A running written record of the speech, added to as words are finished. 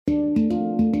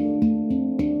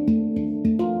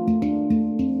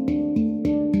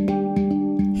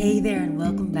there, and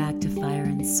welcome back to Fire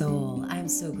and Soul. I'm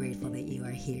so grateful that you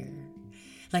are here,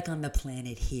 like on the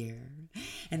planet here.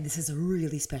 And this is a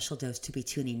really special dose to be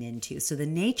tuning into. So the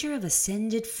nature of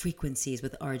ascended frequencies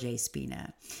with RJ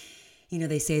Spina. You know,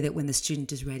 they say that when the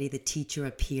student is ready, the teacher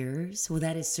appears. Well,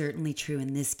 that is certainly true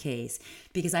in this case,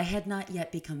 because I had not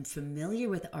yet become familiar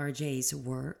with RJ's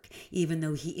work, even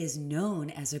though he is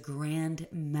known as a grand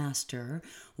master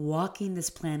walking this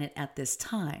planet at this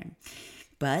time.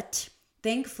 But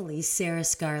thankfully, Sarah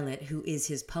Scarlett, who is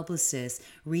his publicist,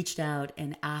 reached out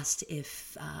and asked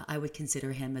if I would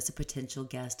consider him as a potential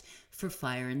guest for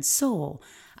Fire and Soul.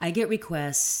 I get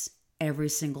requests every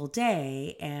single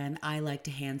day, and I like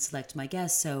to hand select my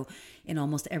guests. So in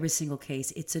almost every single case,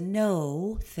 it's a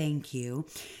no, thank you.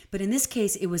 But in this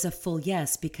case, it was a full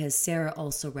yes, because Sarah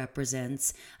also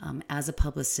represents, as a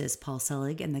publicist, Paul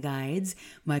Selig and the Guides,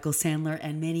 Michael Sandler,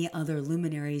 and many other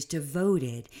luminaries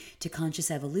devoted to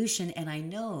conscious evolution. And I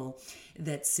know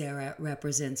that Sarah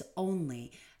represents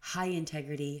only high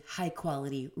integrity, high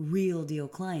quality, real deal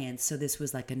clients. So this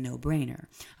was like a no-brainer.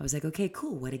 I was like, okay,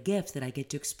 cool. What a gift that I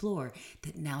get to explore,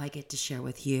 that now I get to share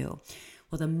with you.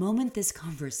 Well, the moment this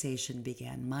conversation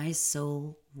began, my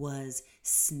soul was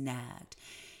snagged.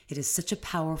 It is such a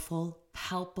powerful,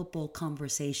 palpable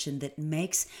conversation that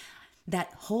makes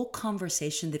that whole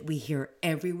conversation that we hear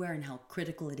everywhere, and how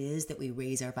critical it is that we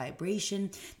raise our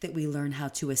vibration, that we learn how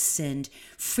to ascend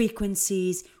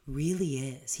frequencies, really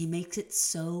is. He makes it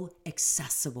so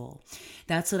accessible.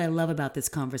 That's what I love about this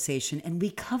conversation. And we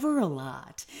cover a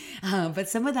lot, but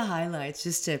some of the highlights,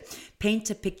 just to paint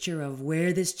a picture of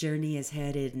where this journey is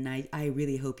headed. And I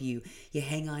really hope you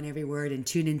hang on every word and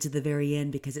tune into the very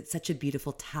end, because it's such a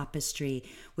beautiful tapestry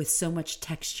with so much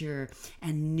texture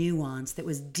and nuance that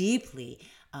was deeply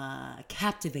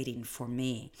captivating for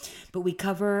me. But we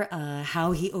cover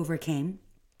how he overcame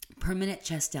permanent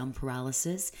chest down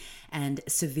paralysis and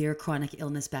severe chronic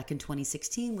illness back in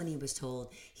 2016, when he was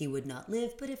told he would not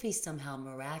live, but if he somehow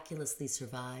miraculously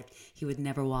survived, he would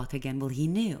never walk again. Well, he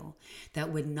knew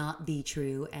that would not be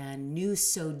true, and knew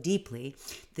so deeply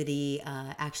that he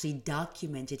actually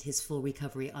documented his full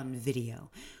recovery on video,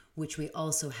 which we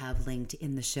also have linked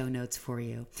in the show notes for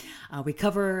you. We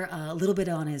cover a little bit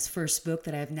on his first book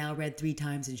that I have now read 3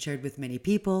 times and shared with many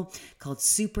people, called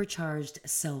Supercharged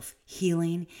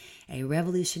Self-Healing, a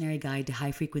revolutionary guide to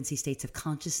high-frequency states of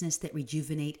consciousness that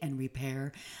rejuvenate and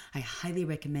repair. I highly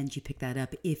recommend you pick that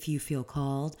up if you feel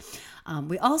called.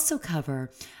 We also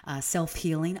cover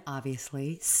self-healing,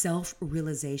 obviously,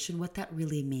 self-realization, what that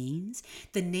really means,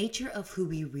 the nature of who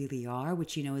we really are,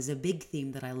 which, you know, is a big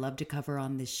theme that I love to cover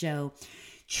on this show,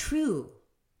 true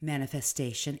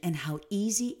manifestation, and how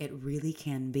easy it really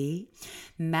can be,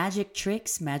 magic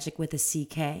tricks, magic with a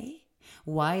CK,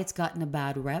 why it's gotten a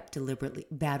bad rap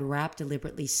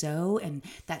deliberately so, and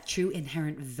that true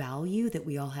inherent value that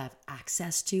we all have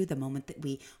access to the moment that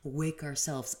we wake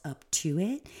ourselves up to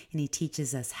it. And he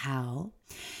teaches us how,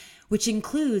 which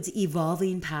includes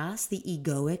evolving past the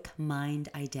egoic mind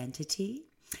identity.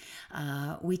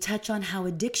 We touch on how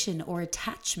addiction or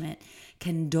attachment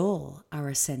can dull our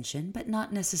ascension, but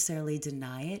not necessarily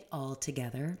deny it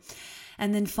altogether.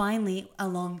 And then finally,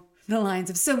 along the lines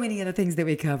of so many other things that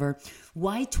we cover,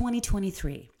 why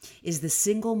 2023 is the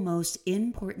single most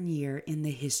important year in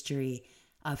the history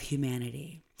of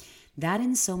humanity. That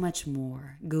and so much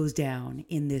more goes down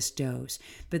in this dose.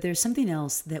 But there's something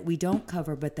else that we don't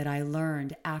cover, but that I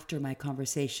learned after my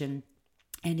conversation.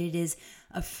 And it is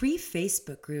a free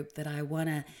Facebook group that I want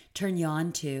to turn you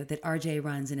on to, that RJ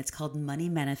runs, and it's called Money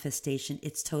Manifestation.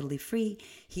 It's totally free.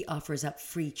 He offers up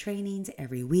free trainings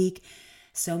every week.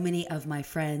 So many of my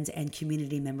friends and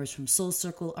community members from Soul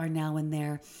Circle are now in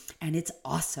there, and it's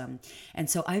awesome. And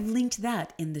so I've linked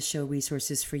that in the show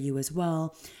resources for you, as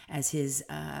well as his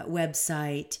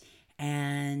website,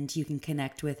 and you can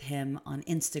connect with him on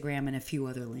Instagram and a few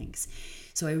other links.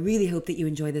 So I really hope that you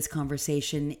enjoy this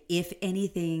conversation. If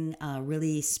anything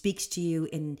really speaks to you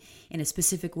in a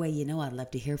specific way, you know I'd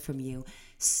love to hear from you.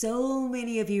 So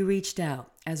many of you reached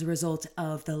out as a result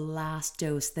of the last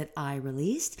dose that I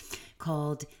released,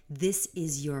 called This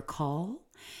Is Your Call.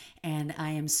 And I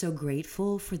am so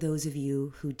grateful for those of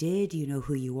you who did. You know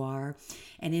who you are.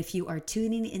 And if you are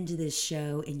tuning into this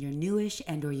show and you're newish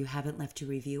and or you haven't left a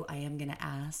review, I am going to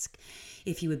ask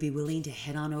if you would be willing to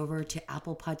head on over to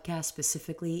Apple Podcasts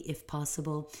specifically, if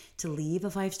possible, to leave a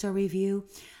 5-star review.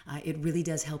 It really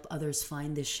does help others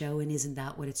find this show, and isn't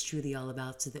that what it's truly all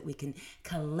about, so that we can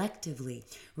collectively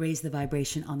raise the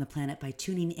vibration on the planet by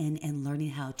tuning in and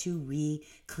learning how to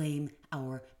reclaim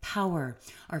our power,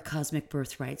 our cosmic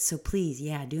birthright. So please,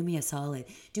 yeah, do me a solid,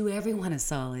 do everyone a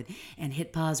solid, and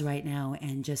hit pause right now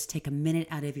and just take a minute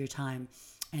out of your time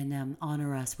and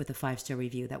honor us with a 5-star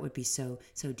review. That would be so,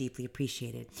 so deeply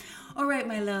appreciated. All right,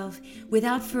 my love,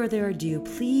 without further ado,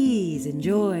 please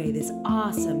enjoy this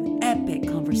awesome, epic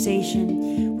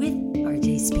conversation with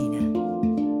RJ Spina.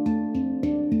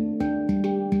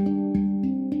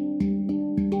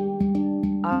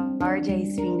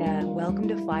 RJ Spina, welcome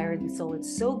to Fire and Soul.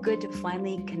 It's so good to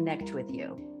finally connect with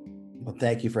you. Well,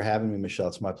 thank you for having me, Michelle.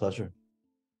 It's my pleasure.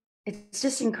 It's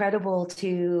just incredible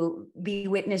to be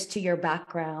witness to your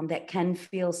background that can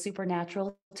feel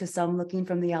supernatural to some looking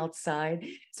from the outside.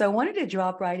 So I wanted to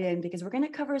drop right in because we're going to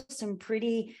cover some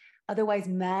pretty otherwise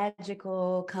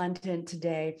magical content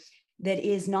today that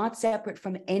is not separate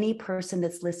from any person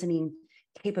that's listening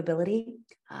capability.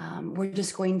 We're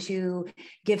just going to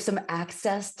give some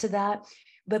access to that.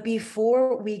 But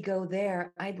before we go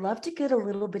there, I'd love to get a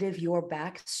little bit of your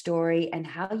backstory and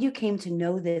how you came to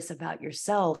know this about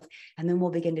yourself. And then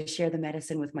we'll begin to share the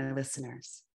medicine with my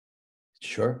listeners.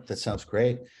 Sure, that sounds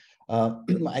great.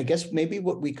 I guess maybe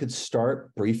what we could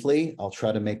start briefly, I'll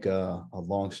try to make a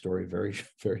long story very,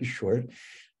 very short.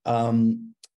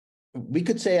 We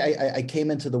could say I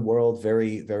came into the world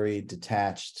very, very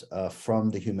detached from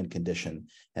the human condition,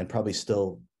 and probably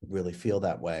still really feel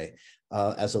that way.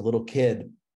 As a little kid,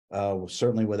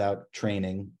 certainly without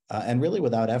training and really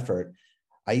without effort,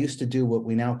 I used to do what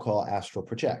we now call astral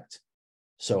project.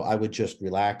 So I would just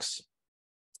relax,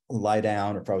 lie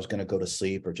down, or if I was going to go to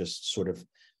sleep or just sort of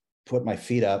put my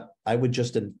feet up, I would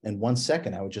just in 1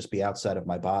 second, I would just be outside of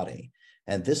my body.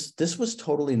 And this was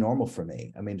totally normal for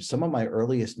me. I mean, some of my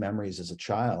earliest memories as a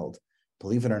child,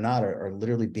 believe it or not, are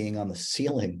literally being on the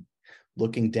ceiling,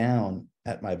 looking down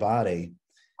at my body,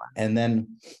 and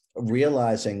then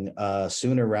realizing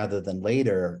sooner rather than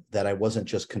later that I wasn't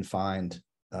just confined,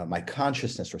 my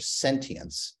consciousness or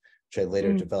sentience, which I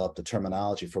later developed a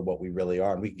terminology for what we really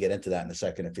are. And we can get into that in a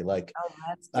second if you like. Oh,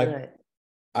 that's good.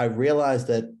 I realized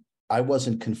that I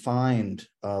wasn't confined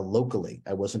locally.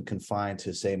 I wasn't confined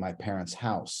to, say, my parents'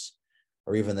 house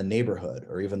or even the neighborhood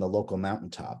or even the local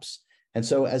mountaintops. And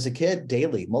so as a kid,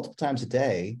 daily, multiple times a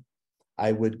day,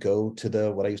 I would go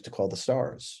to what I used to call the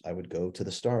stars. I would go to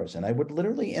the stars and I would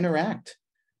literally interact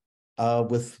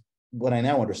with what I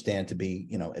now understand to be,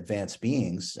 advanced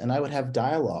beings. And I would have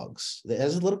dialogues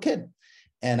as a little kid.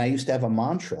 And I used to have a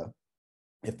mantra.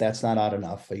 If that's not odd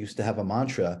enough, I used to have a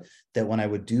mantra that when I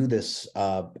would do this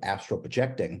astral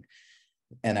projecting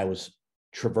and I was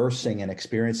traversing and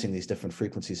experiencing these different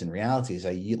frequencies and realities,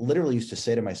 I literally used to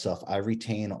say to myself, I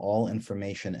retain all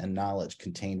information and knowledge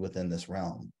contained within this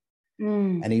realm.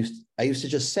 And I used to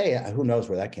just say it, who knows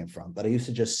where that came from, but I used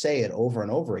to just say it over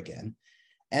and over again.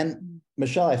 And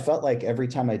Michelle, I felt like every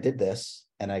time I did this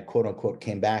and I quote unquote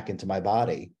came back into my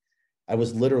body, I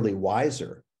was literally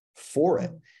wiser for it.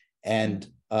 And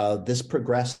this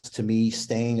progressed to me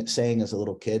saying as a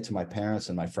little kid to my parents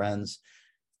and my friends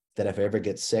that if I ever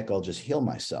get sick, I'll just heal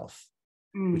myself,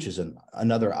 which is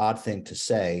another odd thing to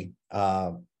say.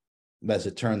 As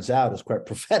it turns out, it's quite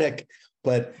prophetic.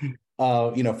 But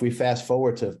if we fast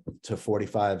forward to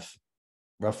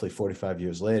roughly 45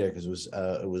 years later, because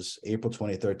it was April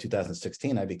 23rd,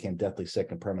 2016, I became deathly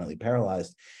sick and permanently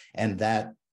paralyzed, and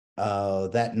that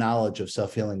knowledge of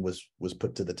self-healing was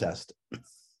put to the test.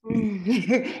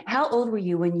 How old were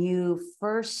you when you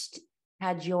first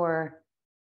had your,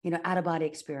 out-of-body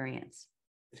experience?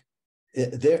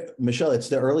 Michelle, it's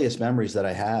the earliest memories that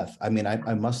I have. I mean,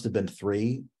 I must have been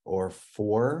 3 or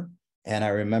 4. And I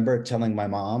remember telling my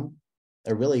mom,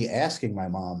 or really asking my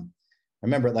mom, I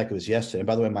remember it like it was yesterday. And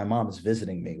by the way, my mom is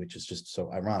visiting me, which is just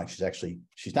so ironic.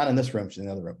 She's not in this room, she's in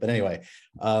the other room. But anyway,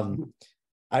 I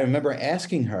remember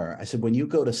asking her, I said, when you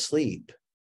go to sleep,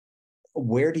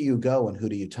 where do you go and who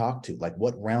do you talk to? Like,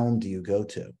 what realm do you go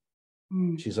to?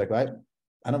 She's like, I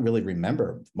don't really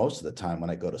remember most of the time when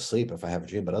I go to sleep if I have a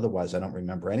dream, but otherwise I don't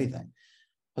remember anything.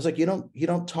 I was like, you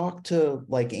don't talk to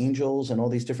like angels and all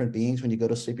these different beings when you go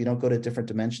to sleep. You don't go to different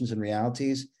dimensions and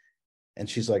realities. And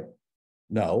she's like,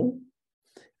 no.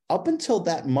 Up until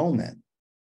that moment,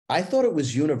 I thought it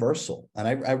was universal. And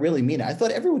I really mean it. I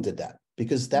thought everyone did that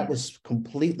because that was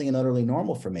completely and utterly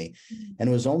normal for me. And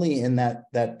it was only in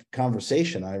that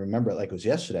conversation, I remember it like it was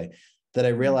yesterday, that I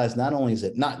realized not only is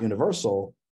it not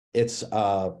universal, it's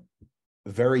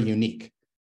very unique.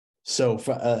 So,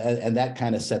 and that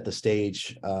kind of set the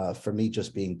stage for me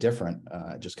just being different.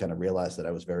 I just kind of realized that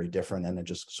I was very different, and it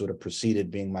just sort of proceeded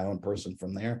being my own person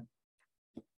from there.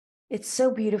 It's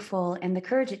so beautiful, and the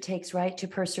courage it takes, right, to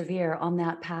persevere on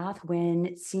that path when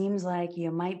it seems like you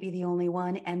might be the only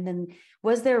one. And then,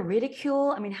 was there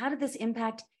ridicule? I mean, how did this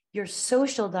impact your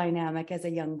social dynamic as a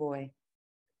young boy?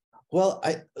 Well,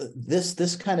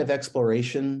 this kind of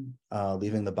exploration,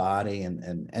 leaving the body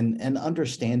and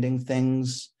understanding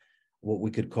things, what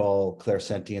we could call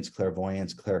clairsentience,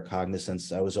 clairvoyance,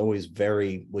 claircognizance. I was always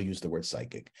very, we'll use the word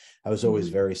psychic. I was always Mhm.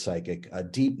 very psychic, a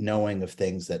deep knowing of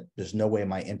things that there's no way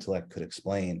my intellect could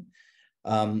explain.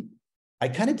 Um, I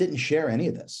kind of didn't share any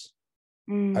of this.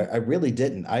 I Mm, really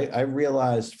didn't. I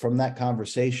realized from that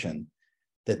conversation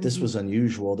that this mhm, was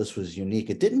unusual, this was unique.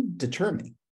 It didn't deter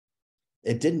me.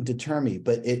 It didn't deter me,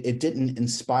 but it didn't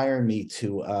inspire me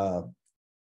to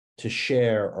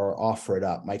share or offer it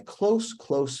up. My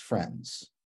close friends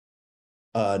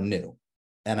knew,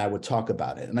 and I would talk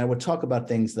about it, and I would talk about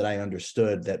things that I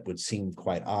understood that would seem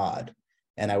quite odd,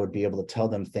 and I would be able to tell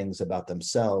them things about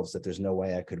themselves that there's no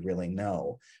way I could really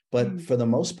know. But mm. for the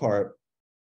most part,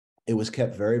 it was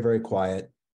kept very, very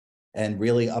quiet, and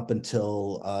really up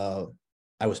until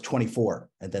I was 24,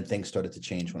 and then things started to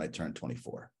change when I turned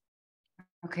 24.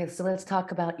 Okay, so let's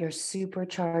talk about your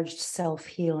supercharged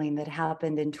self-healing that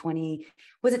happened in 20,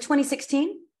 was it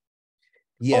 2016?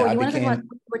 Or Yeah, I you want to talk about became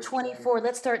we're 24?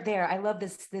 Let's start there. I love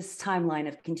this timeline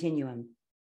of continuum.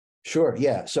 sure.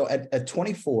 Yeah. So at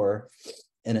 24,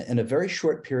 in a very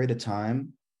short period of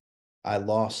time, I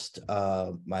lost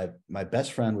my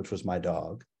best friend, which was my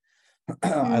dog.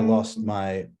 I lost Mm,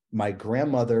 my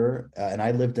grandmother, and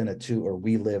I lived in a two, or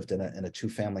we lived in a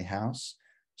two-family house.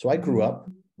 So I grew mhm,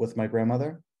 up with my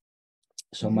grandmother.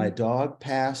 So my mhm, dog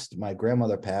passed, my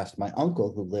grandmother passed, my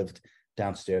uncle who lived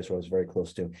downstairs, who I was very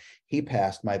close to, he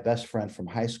passed. My best friend from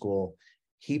high school,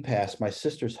 he passed. My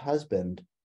sister's husband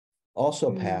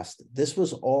also mm, passed. This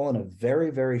was all in a very,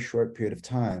 very short period of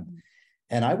time.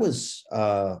 And I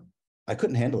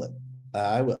couldn't handle it.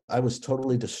 I was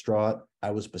totally distraught.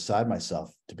 I was beside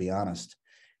myself, to be honest.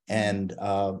 mm, And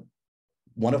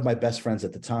one of my best friends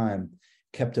at the time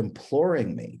kept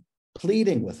imploring me,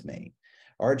 pleading with me,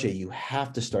 RJ, you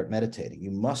have to start meditating.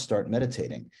 You must start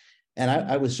meditating. And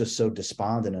I mm, was just so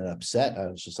despondent and upset. I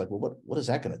was just like, well, what is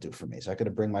that going to do for me? Is that going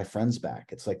to bring my friends back?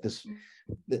 It's like this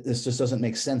just doesn't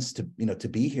make sense to, to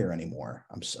be here anymore.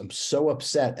 I'm so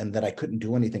upset, and that I couldn't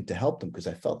do anything to help them because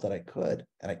I felt that I could,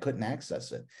 and I couldn't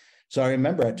access it. So I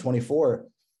remember at 24,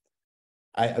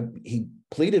 he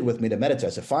pleaded with me to meditate. I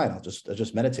said, fine, I'll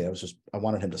just meditate. I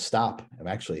wanted him to stop.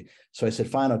 So I said,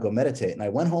 fine, I'll go meditate. And I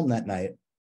went home that night,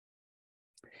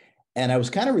 and I was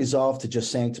kind of resolved to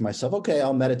just saying to myself, okay,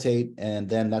 I'll meditate. And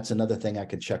then that's another thing I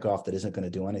could check off that isn't going to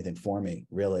do anything for me,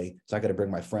 really. It's not going to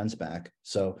bring my friends back.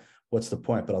 So what's the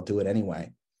point? But I'll do it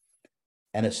anyway.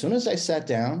 And as soon as I sat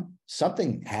down,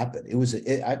 something happened.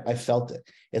 I felt it.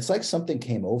 It's like something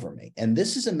came over me. And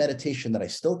this is a meditation that I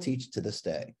still teach to this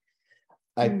day.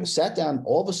 I mm, sat down,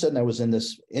 all of a sudden I was in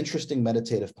this interesting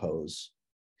meditative pose.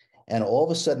 And all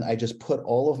of a sudden I just put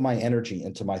all of my energy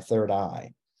into my third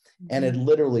eye. And it mhm,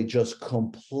 literally just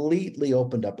completely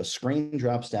opened up. A screen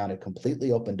drops down, it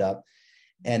completely opened up.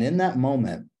 And in that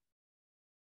moment,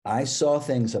 I saw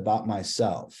things about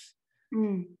myself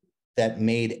mm, that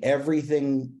made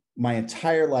everything, my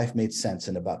entire life made sense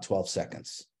in about 12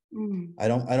 seconds. mm, I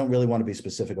don't really want to be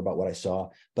specific about what I saw,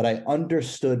 but I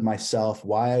understood myself,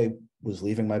 why I was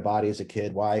leaving my body as a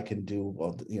kid, why I can do,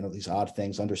 well, these odd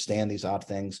things, understand these odd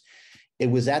things. It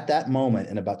was at that moment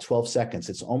in about 12 seconds.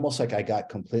 It's almost like I got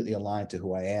completely aligned to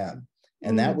who I am.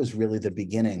 And that mm, was really the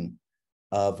beginning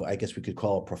of, I guess we could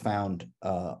call a profound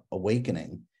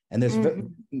awakening. And there's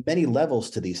mhm, many levels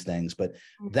to these things, but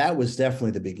that was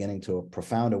definitely the beginning to a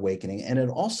profound awakening. And it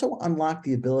also unlocked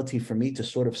the ability for me to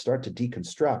sort of start to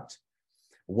deconstruct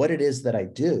what it is that I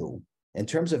do in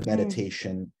terms of mm.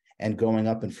 meditation and going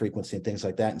up in frequency and things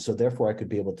like that. And so therefore I could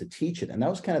be able to teach it. And that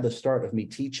was kind of the start of me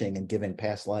teaching and giving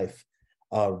past life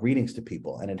readings to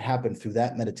people. And it happened through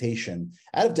that meditation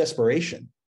out of desperation.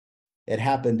 It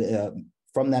happened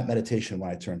from that meditation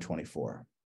when I turned 24.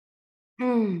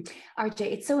 Mm. RJ,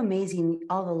 it's so amazing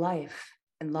all the life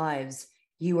and lives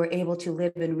you were able to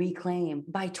live and reclaim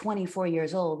by 24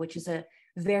 years old, which is a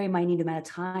very minute amount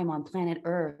of time on planet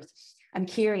Earth. I'm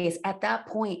curious, at that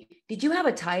point, did you have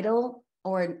a title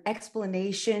or an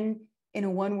explanation in a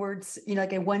one word,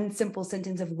 like a one simple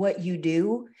sentence of what you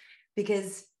do?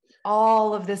 Because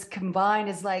all of this combined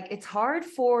is like, it's hard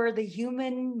for the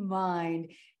human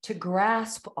mind to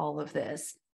grasp all of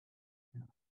this.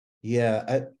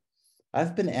 Yeah,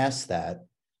 I've been asked that.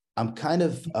 I'm kind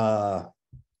of I'm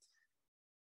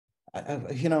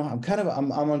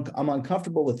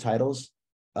uncomfortable with titles.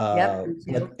 Yep, me But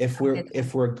too. I'm good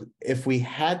too. if we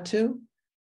had to,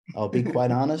 I'll be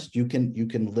quite honest. You can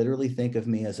literally think of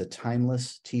me as a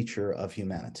timeless teacher of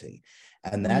humanity.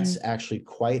 And that's Mm. actually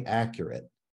quite accurate.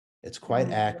 It's quite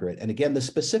Oh, accurate. And again, the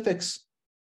specifics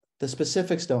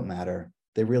don't matter.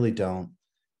 They really don't.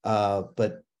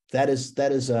 But that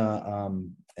is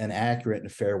an accurate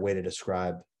and fair way to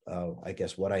describe, I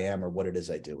guess, what I am or what it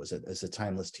is I do as a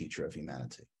timeless teacher of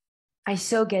humanity. I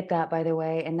so get that, by the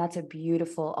way. And that's a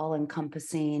beautiful, all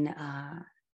encompassing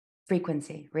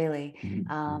frequency, really,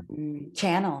 Mhm.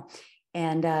 channel.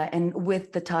 And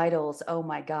with the titles, oh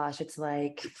my gosh, it's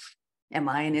like, am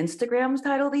I an Instagram's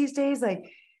title these days? Like,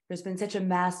 there's been such a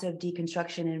massive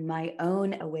deconstruction in my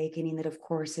own awakening that, of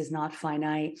course, is not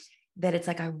finite, that it's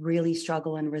like I really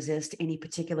struggle and resist any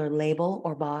particular label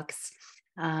or box.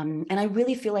 And I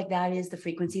really feel like that is the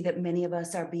frequency that many of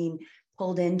us are being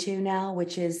pulled into now,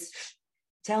 which is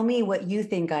tell me what you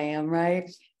think I am, right?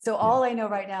 So Yeah. all I know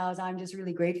right now is I'm just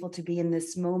really grateful to be in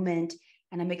this moment,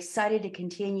 and I'm excited to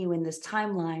continue in this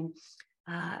timeline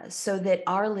so that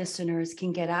our listeners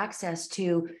can get access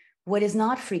to what is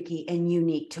not freaky and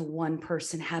unique to one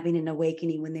person having an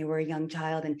awakening when they were a young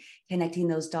child and connecting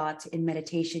those dots in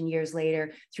meditation years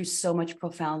later through so much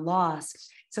profound loss.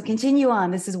 So continue on.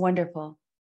 This is wonderful.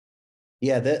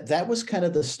 Yeah, that was kind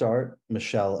of the start,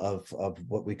 Michelle, of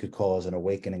what we could call as an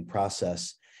awakening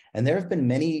process. And there have been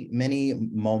many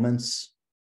moments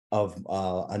of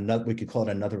another, we could call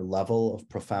it another level of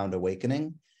profound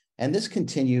awakening. And this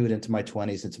continued into my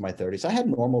 20s, into my 30s. I had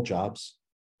normal jobs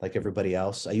like everybody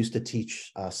else. I used to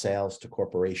teach sales to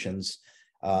corporations,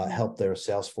 help their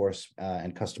sales force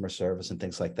and customer service and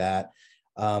things like that.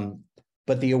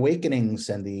 But the awakenings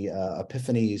and the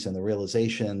epiphanies and the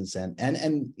realizations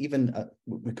and even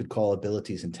what we could call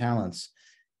abilities and talents,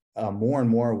 more and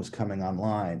more was coming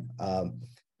online.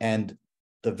 And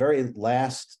the very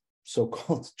last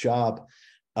so-called job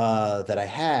that I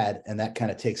had, and that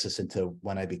kind of takes us into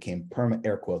when I became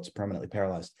air quotes, permanently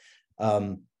paralyzed.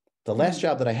 The last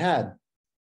job that I had,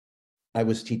 I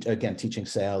was teaching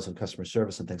sales and customer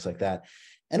service and things like that.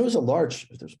 And it was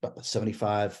there's about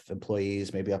 75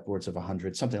 employees, maybe upwards of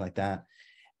 100, something like that.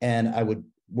 And I would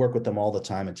work with them all the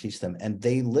time and teach them. And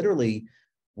they literally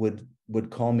would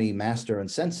call me master and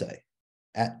sensei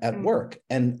at work.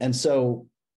 And so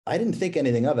I didn't think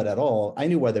anything of it at all. I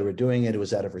knew why they were doing it. It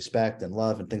was out of respect and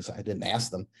love and things. I didn't ask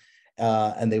them.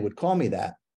 And they would call me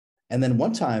that. And then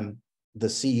one time, the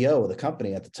CEO of the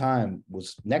company at the time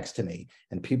was next to me,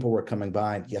 and people were coming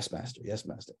by and, yes, master, yes,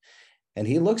 master. And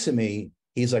he looks at me,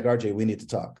 he's like, RJ, we need to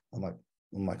talk. I'm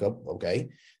like, oh, okay.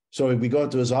 So we go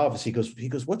into his office. He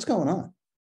goes, what's going on?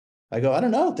 I go, I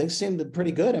don't know. Things seem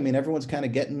pretty good. I mean, everyone's kind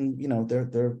of getting,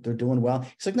 they're doing well.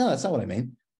 He's like, no, that's not what I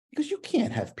mean. He goes, you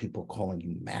can't have people calling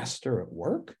you master at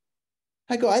work.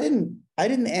 I go, I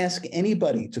didn't ask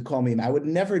anybody to call me. I would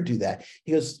never do that.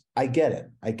 He goes, I get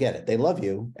it. They love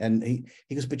you. And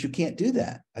he goes, but you can't do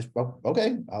that.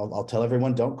 Okay, I'll tell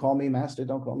everyone, don't call me master,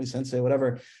 don't call me sensei,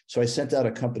 whatever. So I sent out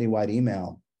a company-wide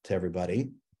email to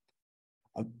everybody.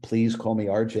 Please call me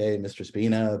RJ, Mr.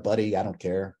 Spina, buddy. I don't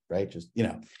care, right? Just,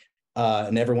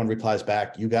 and everyone replies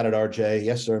back, you got it, RJ.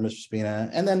 Yes, sir, Mr. Spina.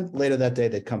 And then later that day,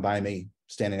 they'd come by me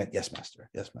standing at, yes, master.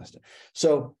 Yes, master.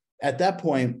 So at that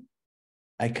point,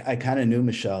 I kind of knew,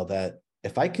 Michelle, that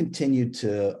if I continued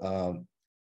to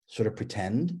sort of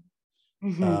pretend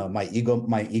my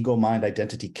ego mind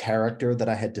identity character that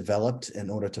I had developed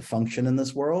in order to function in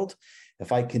this world,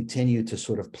 if I continued to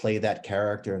sort of play that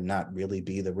character and not really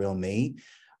be the real me,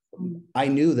 I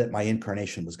knew that my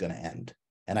incarnation was going to end,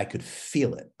 and I could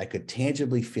feel it. I could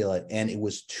tangibly feel it. And it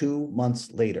was 2 months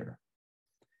later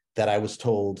that I was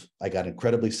told, I got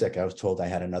incredibly sick. I was told I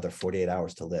had another 48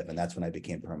 hours to live. And that's when I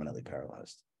became permanently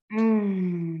paralyzed.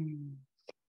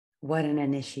 What an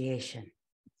initiation.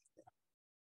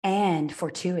 And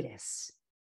fortuitous.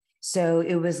 So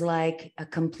it was like a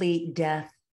complete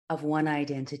death of one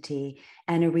identity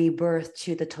and a rebirth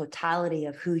to the totality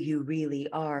of who you really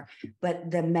are.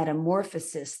 But the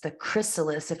metamorphosis, the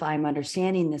chrysalis, if I'm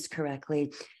understanding this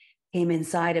correctly, came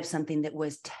inside of something that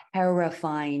was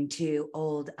terrifying to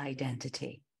old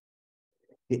identity.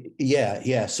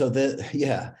 Yeah. So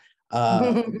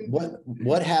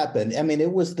what happened? I mean,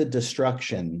 it was the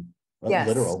destruction, Yes.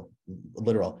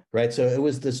 literal, right? So it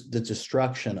was the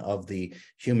destruction of the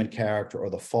human character or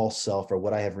the false self, or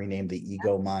what I have renamed the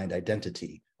ego mind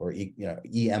identity, or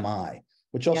EMI,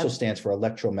 which also stands for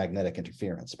electromagnetic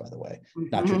interference, by the way,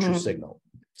 not your true signal.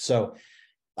 So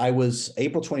I was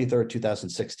April 23rd,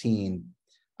 2016.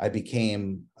 I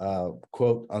became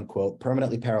quote unquote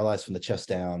permanently paralyzed from the chest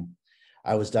down.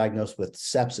 I was diagnosed with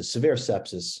sepsis, severe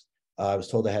sepsis. I was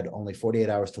told I had only 48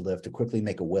 hours to live to quickly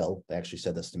make a will. They actually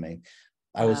said this to me.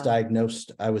 Wow.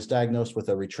 I was diagnosed with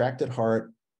a retracted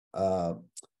heart, uh,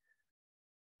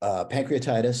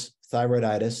 pancreatitis,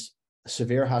 thyroiditis,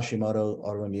 severe Hashimoto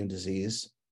autoimmune disease,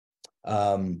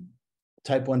 um,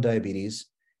 type 1 diabetes,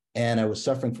 and I was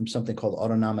suffering from something called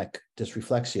autonomic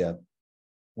dysreflexia,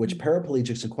 which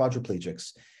paraplegics and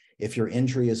quadriplegics, if your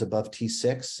injury is above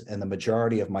T6, and the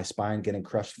majority of my spine getting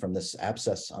crushed from this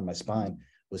abscess on my spine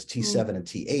was T7 and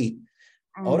T8,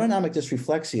 autonomic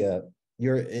dysreflexia,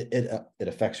 it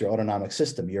affects your autonomic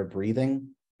system, your breathing,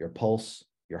 your pulse,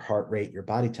 your heart rate, your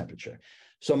body temperature.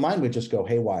 So mine would just go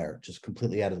haywire, just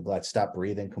completely out of the blue. I'd stop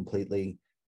breathing completely.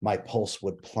 My pulse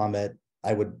would plummet.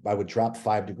 I would drop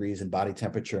 5 degrees in body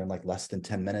temperature in like less than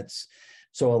 10 minutes.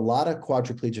 So a lot of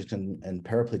quadriplegics and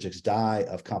paraplegics die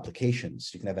of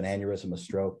complications. You can have an aneurysm, a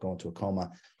stroke, go into a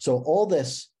coma. So all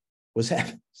this was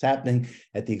happening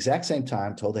at the exact same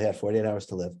time, told they had 48 hours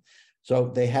to live.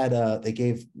 So they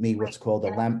gave me what's called a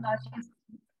lamp.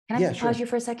 Can I pause you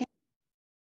for a second?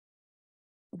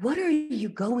 What are you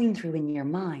going through in your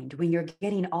mind when you're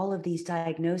getting all of these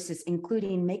diagnoses,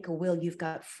 including make a will? You've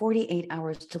got 48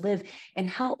 hours to live. And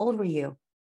how old were you?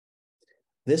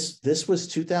 This was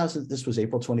 2000. This was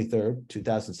April 23rd,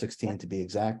 2016, to be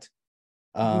exact.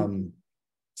 I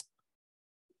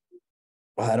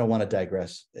don't want to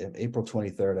digress. April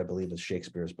 23rd, I believe, is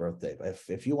Shakespeare's birthday.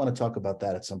 If you want to talk about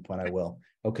that at some point, I will.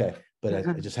 Okay, but I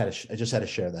just had to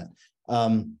share that.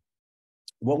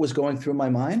 What was going through my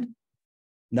mind?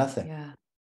 Nothing.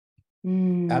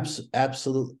 Yeah.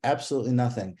 Absolutely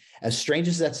nothing. As strange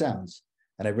as that sounds,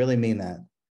 and I really mean that,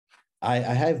 I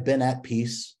have been at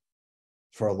peace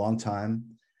for a long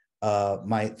time.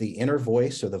 The inner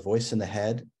voice, or the voice in the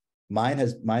head, mine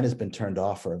has been turned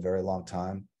off for a very long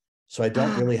time. So I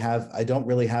don't really have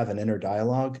an inner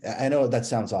dialogue. I know that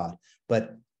sounds odd,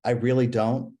 but I really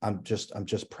don't. I'm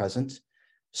just present.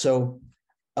 So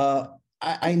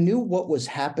I knew what was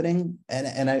happening,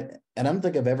 and I don't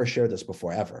think I've ever shared this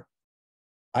before, ever.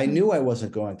 I knew I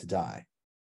wasn't going to die.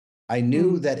 I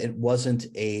knew that it wasn't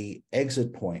a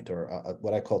exit point, or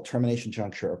what I call termination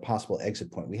juncture, or possible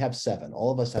exit point. We have 7.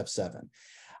 All of us have 7.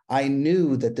 I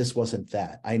knew that this wasn't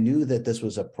that. I knew that this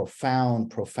was a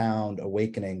profound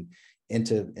awakening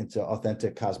into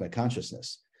authentic cosmic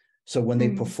consciousness. So when they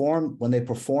performed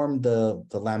the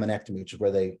laminectomy, which is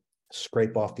where they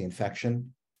scrape off the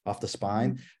infection off the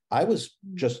spine, I was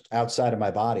just outside of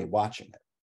my body watching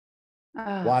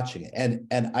it,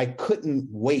 and I couldn't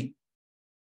wait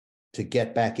to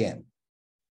get back in.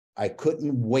 I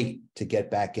couldn't wait to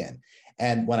get back in.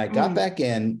 And when I got back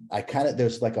in,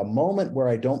 there's like a moment where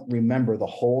I don't remember the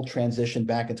whole transition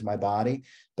back into my body,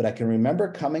 but I can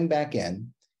remember coming back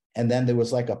in, and then there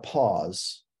was like a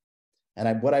pause.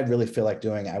 And what I really feel like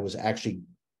doing, I was actually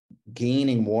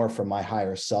gaining more from my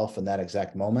higher self in that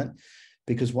exact moment.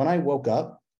 Because when I woke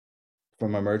up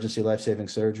from emergency life-saving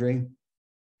surgery,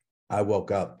 I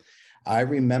woke up. I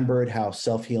remembered how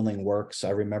self-healing works.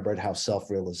 I remembered how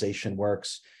self-realization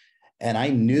works. And I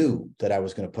knew that I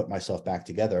was going to put myself back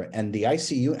together. And the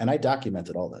ICU, and I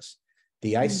documented all this.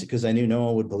 The ICU, because I knew no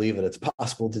one would believe that it's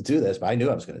possible to do this, but I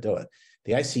knew I was going to do it.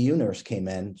 The ICU nurse came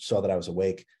in, saw that I was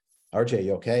awake. RJ,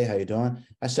 you okay? How you doing?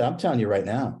 I said, I'm telling you right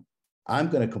now, I'm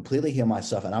going to completely heal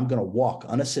myself, and I'm going to walk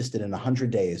unassisted in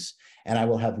 100 days, and I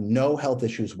will have no health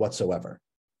issues whatsoever.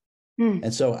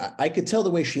 And so I could tell the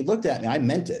way she looked at me. I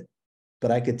meant it, but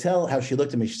I could tell how she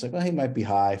looked at me. She's like, well, he might be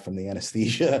high from the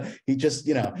anesthesia. He just,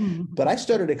 but I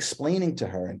started explaining to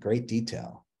her in great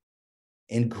detail,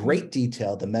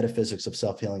 the metaphysics of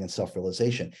self-healing and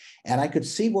self-realization. And I could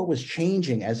see what was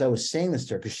changing as I was saying this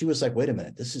to her, because she was like, wait a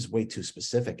minute, this is way too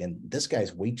specific. And this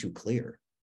guy's way too clear.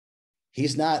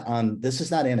 This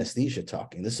is not anesthesia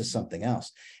talking. This is something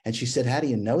else. And she said, how do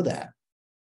you know that?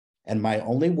 And my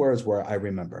only words were, I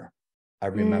remember.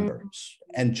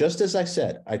 And just as I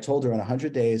said, I told her in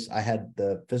 100 days, I had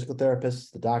the physical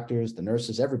therapists, the doctors, the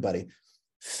nurses, everybody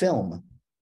film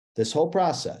this whole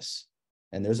process.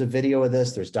 And there's a video of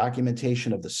this. There's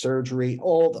documentation of the surgery,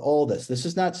 all this. This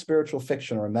is not spiritual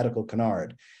fiction or a medical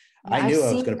canard. Yeah,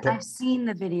 I've seen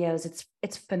the videos.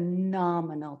 It's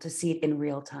phenomenal to see it in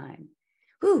real time.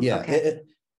 Ooh, yeah. Okay.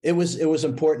 It was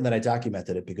important that I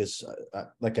documented it, because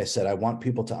like I said, I want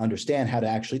people to understand how to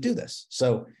actually do this.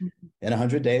 So in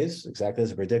 100 days, exactly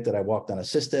as I predicted, I walked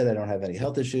unassisted. I don't have any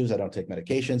health issues. I don't take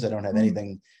medications. I don't have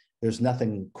anything. There's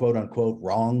nothing, quote unquote,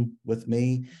 wrong with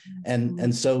me.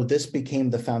 And so this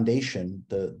became the foundation,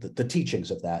 the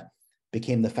teachings of that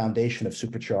became the foundation of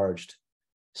supercharged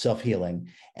self-healing.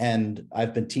 And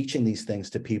I've been teaching these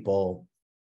things to people.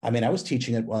 I mean, I was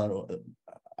teaching it while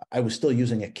I was still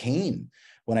using a cane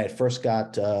when I had first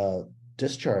got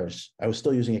discharged, I was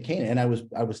still using a cane, and I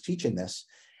was teaching this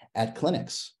at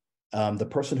clinics. The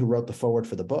person who wrote the foreword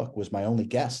for the book was my only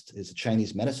guest. He's a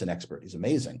Chinese medicine expert. He's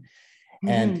amazing.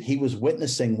 And he was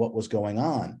witnessing what was going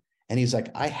on. And he's like,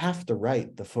 I have to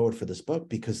write the foreword for this book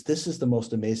because this is the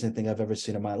most amazing thing I've ever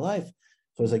seen in my life.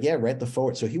 So I was like, yeah, write the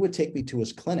foreword. So he would take me to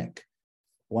his clinic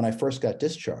when I first got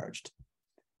discharged.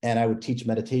 And I would teach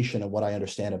meditation and what I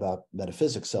understand about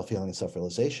metaphysics, self-healing, and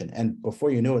self-realization. And before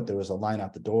you knew it, there was a line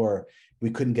out the door. We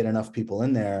couldn't get enough people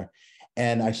in there.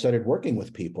 And I started working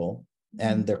with people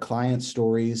and their client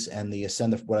stories and the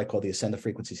what I call the ascend the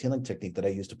frequencies healing technique that I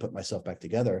use to put myself back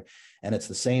together. And it's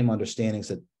the same understandings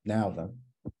that now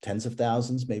tens of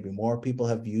thousands, maybe more people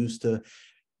have used to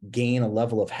gain a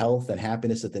level of health and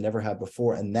happiness that they never had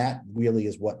before. And that really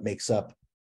is what makes up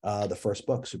the first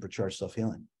book, Supercharged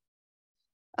Self-Healing.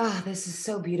 Ah, this is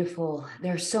so beautiful.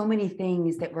 There are so many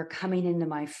things that were coming into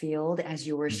my field as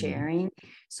you were sharing.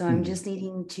 So I'm just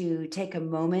needing to take a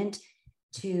moment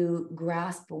to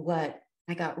grasp what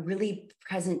I got really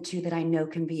present to that I know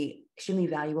can be extremely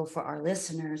valuable for our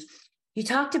listeners. You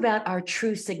talked about our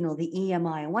true signal, the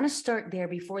EMI. I want to start there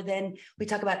before then we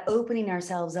talk about opening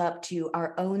ourselves up to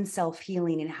our own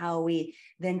self-healing and how we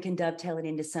then can dovetail it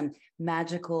into some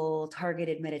magical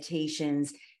targeted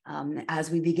meditations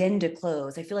as we begin to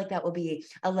close. I feel like that will be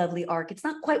a lovely arc. It's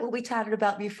not quite what we chatted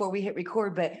about before we hit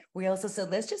record, but we also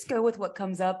said, let's just go with what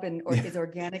comes up and or is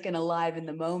organic and alive in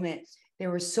the moment. There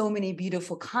were so many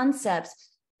beautiful concepts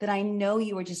that I know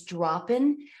you were just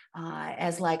dropping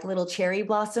as like little cherry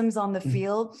blossoms on the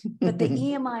field. But the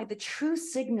EMI, the true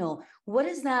signal, what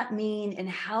does that mean? And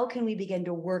how can we begin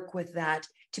to work with that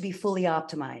to be fully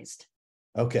optimized?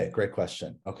 Okay, great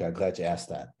question. Okay, I'm glad you asked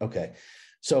that. Okay,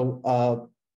 so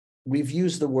we've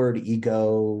used the word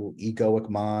ego, egoic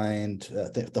mind,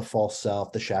 the false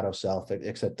self, the shadow self,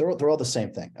 except they're all the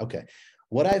same thing. Okay,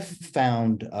 what I've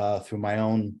found through my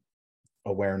own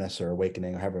awareness or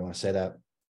awakening, or however you want to say that,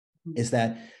 is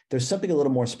that there's something a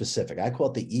little more specific. I call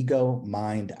it the ego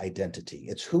mind identity.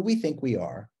 It's who we think we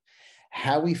are,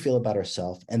 how we feel about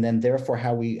ourselves, and then therefore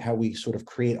how we sort of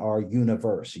create our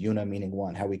universe, una meaning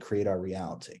one, how we create our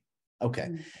reality.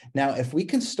 Okay. Now, if we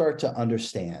can start to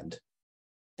understand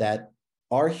that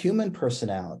our human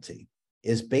personality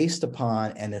is based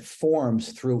upon and it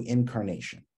forms through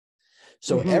incarnation.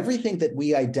 So everything that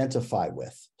we identify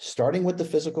with, starting with the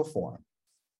physical form,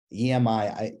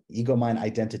 EMI, ego mind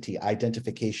identity,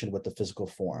 identification with the physical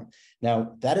form.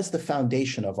 Now, that is the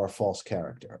foundation of our false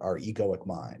character, our egoic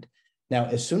mind. Now,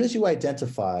 as soon as you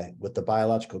identify with the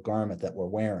biological garment that we're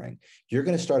wearing, you're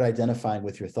going to start identifying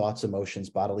with your thoughts, emotions,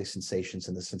 bodily sensations,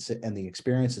 and the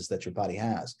experiences that your body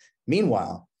has.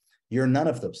 Meanwhile, you're none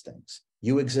of those things.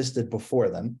 You existed before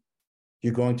them.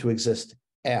 You're going to exist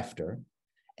after.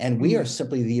 And we are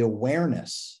simply the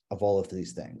awareness of all of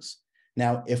these things.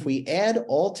 Now, if we add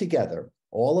all together,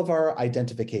 all of our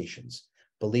identifications,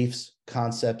 beliefs,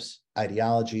 concepts,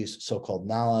 ideologies, so-called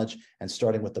knowledge, and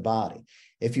starting with the body,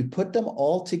 if you put them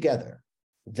all together,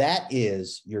 that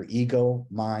is your ego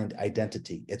mind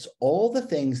identity. It's all the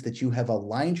things that you have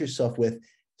aligned yourself with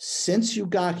since you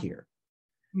got here.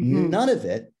 None of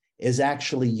it is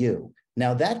actually you.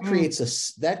 Now that creates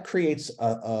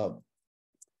a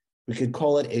we could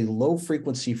call it a low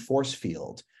frequency force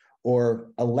field or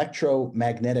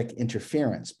electromagnetic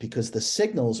interference, because the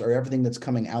signals are everything that's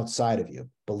coming outside of you,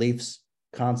 beliefs,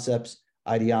 concepts,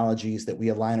 ideologies that we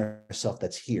align ourselves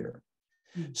that's here.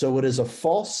 So it is a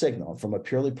false signal from a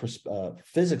purely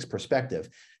physics perspective.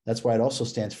 That's why it also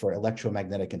stands for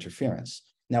electromagnetic interference.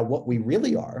 Now, what we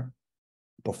really are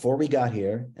before we got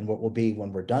here and what we'll be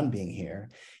when we're done being here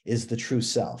is the true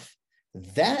self.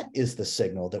 That is the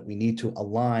signal that we need to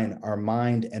align our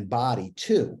mind and body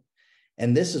to.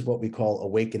 And this is what we call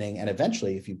awakening. And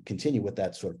eventually, if you continue with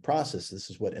that sort of process, this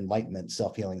is what enlightenment,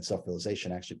 self-healing, and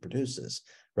self-realization actually produces,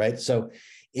 right? So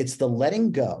it's the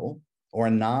letting go or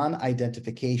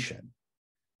non-identification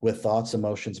with thoughts,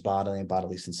 emotions, bodily and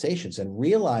bodily sensations, and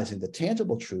realizing the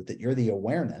tangible truth that you're the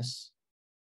awareness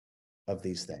of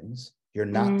these things. You're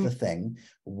not the thing.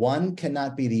 One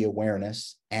cannot be the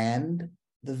awareness and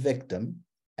the victim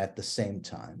at the same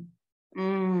time.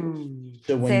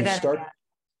 So when you start...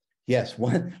 Yes,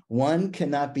 one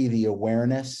cannot be the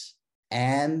awareness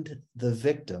and the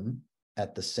victim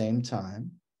at the same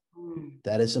time.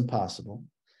 That is impossible.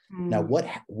 Now,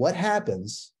 what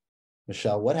happens,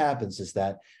 Michelle, what happens is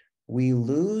that we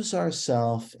lose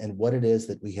ourselves in what it is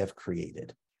that we have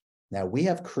created. Now, we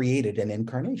have created an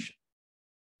incarnation.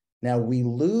 Now, we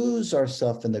lose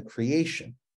ourselves in the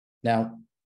creation. Now,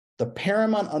 the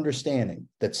paramount understanding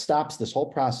that stops this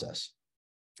whole process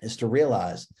is to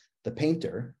realize the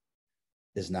painter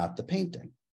is not the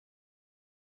painting.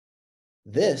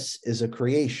 This is a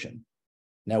creation.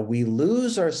 Now we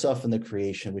lose ourselves in the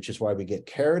creation, which is why we get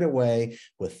carried away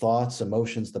with thoughts,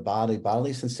 emotions, the body,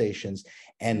 bodily sensations.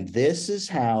 And this is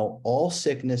how all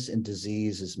sickness and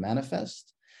disease is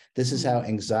manifest. This is how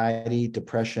anxiety,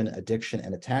 depression, addiction,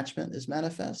 and attachment is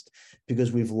manifest,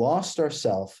 because we've lost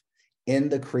ourselves in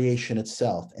the creation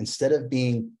itself. Instead of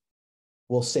being,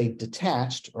 we'll say,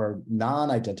 detached or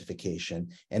non-identification,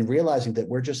 and realizing that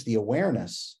we're just the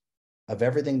awareness of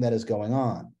everything that is going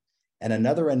on. And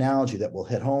another analogy that will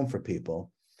hit home for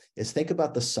people is, think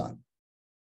about the sun.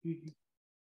 Mm-hmm.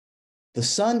 The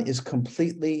sun is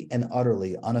completely and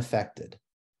utterly unaffected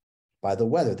by the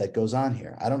weather that goes on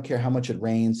here. I don't care how much it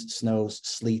rains, snows,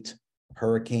 sleet,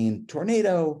 hurricane,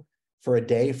 tornado for a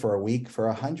day, for a week, for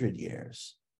 100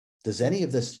 years. Does any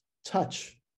of this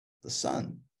touch the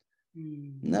sun?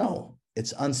 No,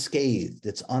 it's unscathed,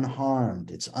 it's unharmed,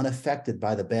 it's unaffected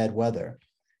by the bad weather.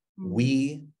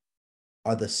 We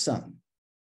are the sun,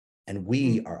 and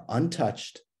we are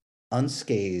untouched,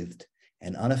 unscathed,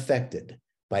 and unaffected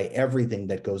by everything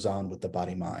that goes on with the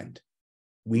body-mind.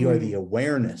 We are the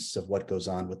awareness of what goes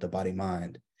on with the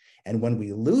body-mind. And when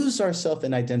we lose ourselves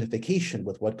in identification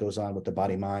with what goes on with the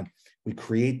body-mind, we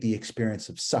create the experience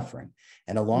of suffering.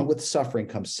 And along with suffering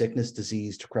comes sickness,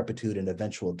 disease, decrepitude, and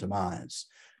eventual demise.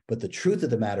 But the truth of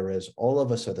the matter is, all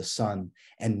of us are the sun,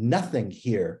 and nothing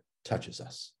here touches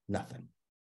us. Nothing.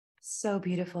 So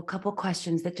beautiful. A couple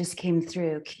questions that just came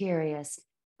through. Curious.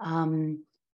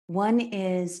 One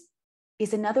is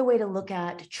another way to look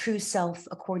at true self,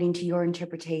 according to your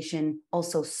interpretation,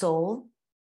 also soul?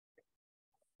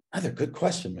 Another good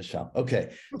question, Michelle.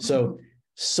 Okay. So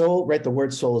soul, right? The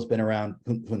word soul has been around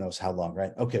who knows how long,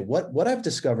 right? Okay. What I've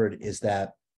discovered is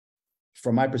that,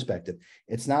 from my perspective,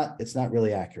 it's not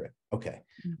really accurate. Okay.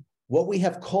 What we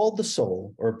have called the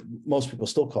soul, or most people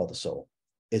still call the soul,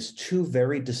 is two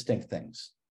very distinct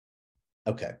things.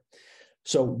 Okay.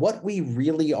 So what we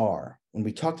really are, when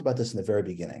we talked about this in the very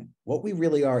beginning, what we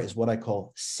really are is what I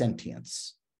call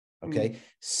sentience. Okay.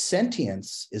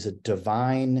 Sentience is a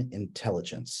divine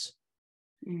intelligence.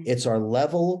 It's our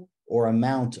level or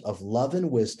amount of love and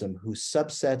wisdom whose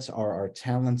subsets are our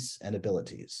talents and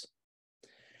abilities.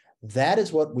 That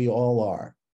is what we all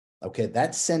are. Okay,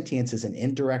 that sentience is an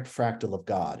indirect fractal of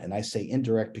God. And I say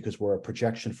indirect because we're a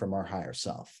projection from our higher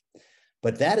self.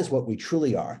 But that is what we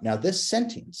truly are. Now, this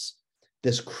sentience,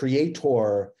 this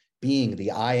creator being,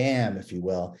 the I am, if you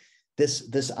will,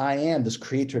 this I am, this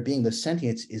creator being, the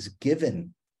sentience is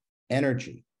given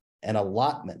energy, an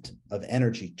allotment of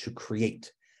energy to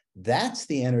create. That's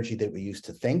the energy that we use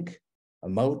to think,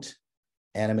 emote,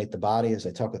 animate the body, as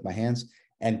I talk with my hands,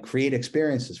 and create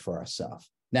experiences for ourselves.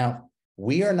 Now,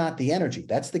 we are not the energy.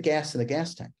 That's the gas in the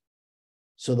gas tank.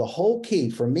 So the whole key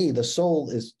for me, the soul,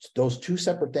 is those two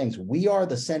separate things. We are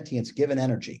the sentience given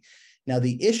energy. Now,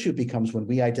 the issue becomes when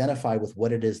we identify with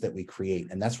what it is that we create.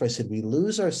 And that's why I said we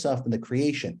lose ourselves in the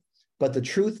creation. But the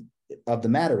truth of the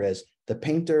matter is, the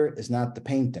painter is not the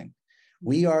painting.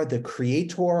 We are the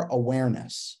creator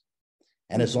awareness.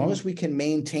 And as long as we can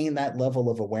maintain that level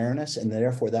of awareness, and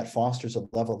therefore that fosters a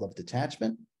level of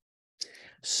detachment,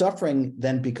 suffering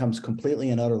then becomes completely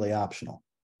and utterly optional.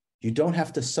 You don't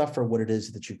have to suffer what it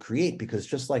is that you create, because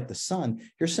just like the sun,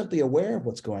 you're simply aware of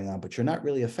what's going on, but you're not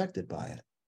really affected by it.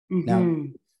 Now,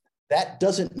 that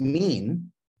doesn't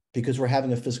mean, because we're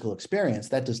having a physical experience,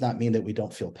 that does not mean that we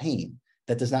don't feel pain.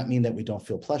 That does not mean that we don't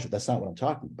feel pleasure. That's not what I'm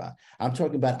talking about. I'm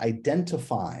talking about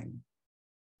identifying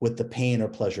with the pain or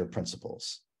pleasure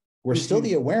principles. We're still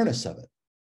the awareness of it,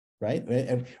 right?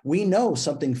 And we know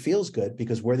something feels good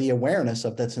because we're the awareness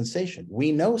of that sensation.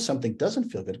 We know something doesn't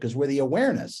feel good because we're the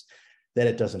awareness that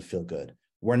it doesn't feel good.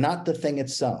 We're not the thing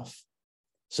itself.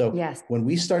 So when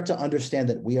we start to understand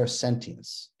that we are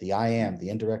sentience, the I am, the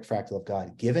indirect fractal of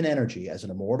God, given energy as an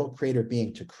immortal creator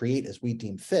being to create as we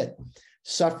deem fit,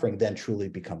 suffering then truly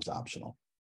becomes optional.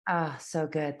 Ah, so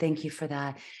good. Thank you for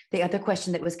that. The other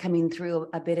question that was coming through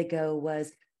a bit ago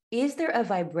was, is there a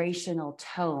vibrational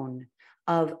tone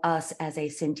of us as a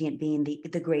sentient being,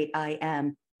 the great I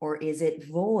am, or is it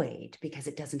void because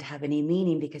it doesn't have any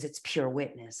meaning because it's pure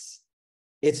witness?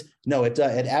 It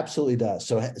absolutely does.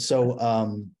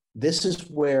 So this is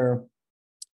where,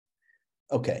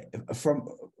 okay, from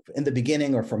in the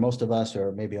beginning, or for most of us,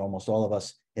 or maybe almost all of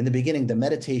us, in the beginning, the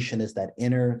meditation is that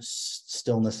inner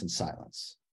stillness and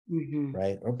silence,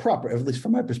 right? Or proper, at least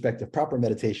from my perspective, proper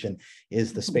meditation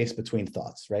is the space between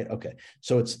thoughts, right? Okay,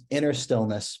 so it's inner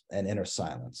stillness and inner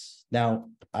silence. Now,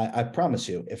 I promise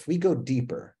you, if we go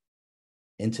deeper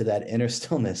into that inner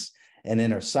stillness and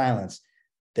inner silence,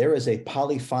 there is a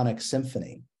polyphonic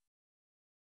symphony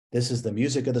This is the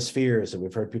music of the spheres that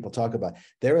we've heard people talk about.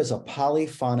 There is a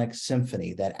polyphonic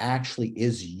symphony that actually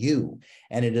is you,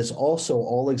 and it is also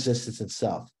all existence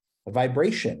itself. A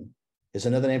vibration is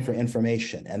another name for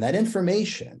information, and that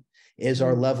information is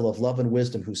our level of love and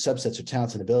wisdom, whose subsets are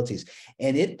talents and abilities,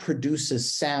 and it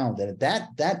produces sound, and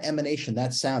that emanation,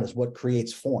 that sound is what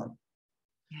creates form.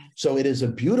 So it is a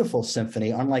beautiful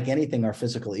symphony, unlike anything our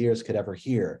physical ears could ever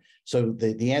hear. So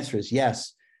the answer is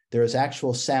yes, there is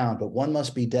actual sound, but one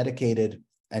must be dedicated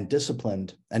and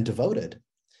disciplined and devoted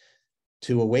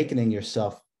to awakening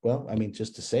yourself. Well, I mean,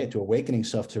 just to say it, to awakening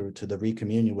yourself to the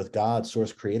recommunion with God,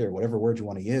 source, creator, whatever word you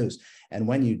want to use. And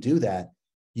when you do that,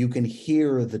 you can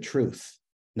hear the truth.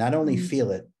 Not only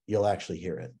feel it, you'll actually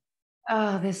hear it.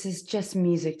 Oh, this is just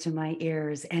music to my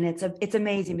ears. And it's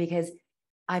amazing because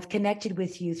I've connected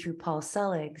with you through Paul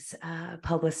Selig's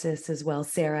publicist as well,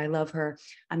 Sarah. I love her.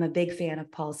 I'm a big fan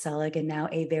of Paul Selig and now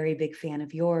a very big fan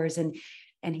of yours. And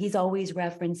he's always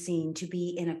referencing to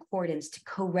be in accordance, to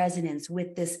co-resonance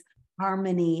with this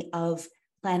harmony of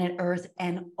planet Earth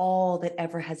and all that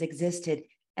ever has existed.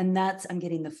 And I'm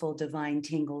getting the full divine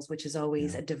tingles, which is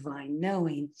always a divine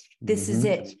knowing. This is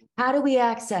it. How do we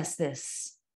access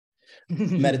this?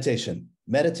 Meditation.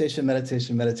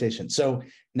 So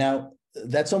now,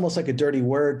 that's almost like a dirty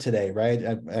word today,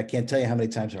 right? I can't tell you how many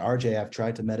times, RJ, I've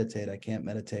tried to meditate. I can't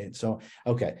meditate. So,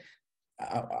 okay.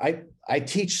 I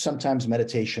teach sometimes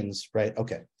meditations, right?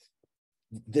 Okay.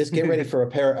 Get ready for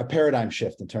a paradigm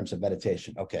shift in terms of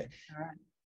meditation. Okay. All right.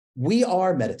 We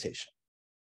are meditation.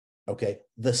 Okay.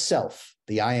 The self,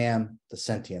 the I am, the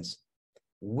sentience.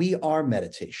 We are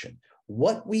meditation.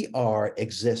 What we are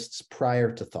exists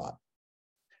prior to thought,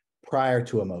 prior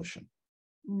to emotion.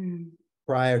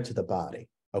 Prior to the body.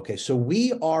 Okay, so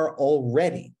we are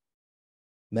already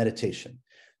meditation.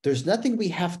 There's nothing we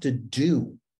have to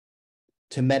do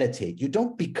to meditate. You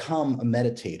don't become a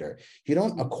meditator. You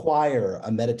don't acquire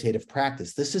a meditative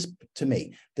practice. This is, to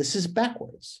me, this is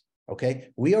backwards. Okay,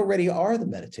 we already are the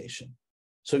meditation.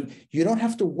 So you don't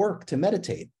have to work to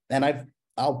meditate. And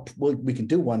we can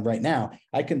do one right now.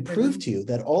 I can prove to you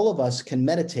that all of us can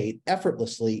meditate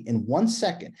effortlessly in 1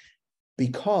 second,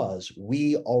 because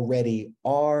we already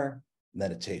are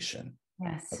meditation.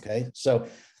 Yes. Okay. So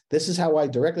this is how I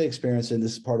directly experience it, and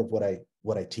this is part of what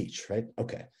I teach, right?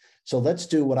 Okay. So let's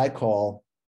do what I call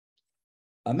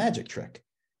a magic trick.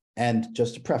 And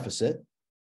just to preface it,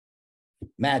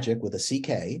 magic with a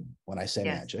CK, when I say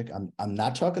magic, I'm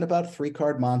not talking about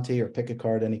 3-card Monty or pick a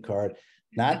card, any card,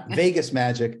 not Vegas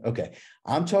magic. Okay.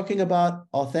 I'm talking about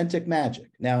authentic magic.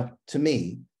 Now, to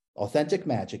me, authentic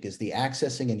magic is the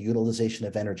accessing and utilization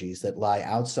of energies that lie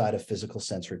outside of physical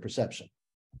sensory perception.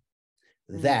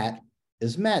 That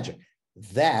is magic.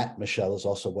 That, Michelle, is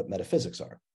also what metaphysics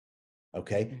are.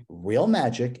 Okay? Real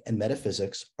magic and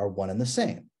metaphysics are one and the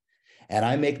same. And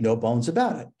I make no bones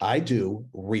about it. I do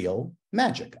real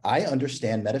magic. I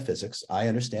understand metaphysics. I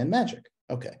understand magic.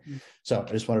 Okay. So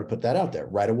I just wanted to put that out there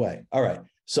right away. All right.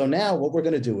 So now what we're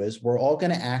going to do is we're all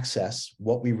going to access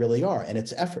what we really are, and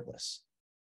it's effortless.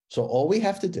 So all we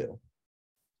have to do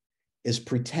is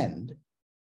pretend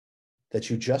that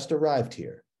you just arrived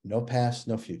here. No past,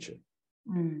 no future.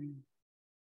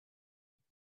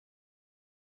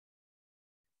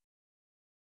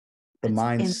 The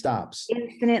mind stops.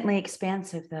 Infinitely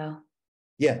expansive, though.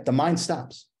 Yeah, the mind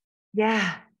stops.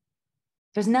 Yeah.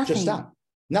 There's nothing. Just stop.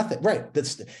 Nothing. Right.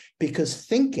 That's because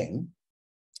thinking,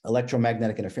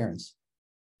 electromagnetic interference,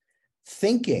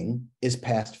 thinking is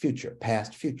past, future,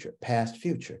 past, future, past,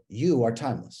 future. You are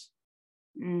timeless.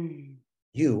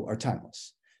 You are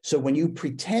timeless. So when you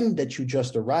pretend that you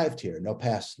just arrived here, no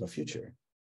past, no future,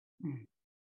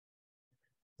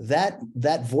 that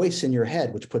voice in your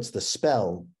head, which puts the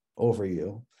spell over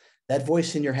you, that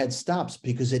voice in your head stops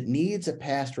because it needs a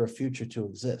past or a future to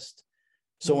exist.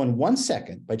 So in 1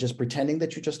 second, by just pretending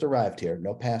that you just arrived here,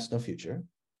 no past, no future,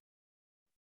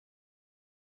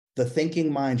 the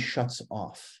thinking mind shuts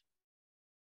off.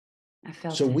 I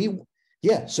felt so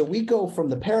it. So we go from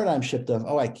the paradigm shift of,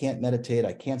 oh, I can't meditate,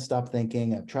 I can't stop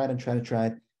thinking, I've tried and tried and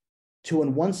tried, to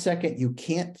in 1 second, you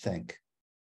can't think.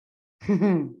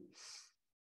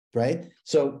 Right?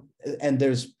 So, and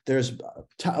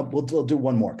we'll do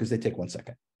one more because they take 1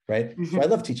 second, right? So I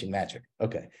love teaching magic.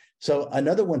 Okay. So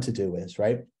another one to do is,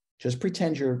 right, just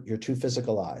pretend your two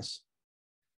physical eyes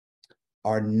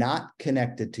are not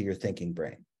connected to your thinking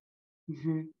brain.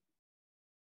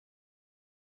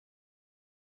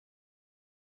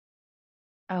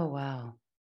 Oh, wow.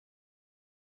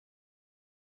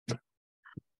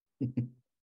 You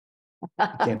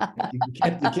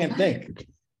can't think.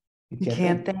 You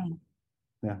can't think.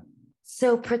 Yeah.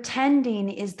 So pretending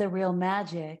is the real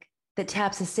magic. that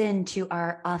taps us into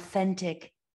our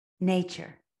authentic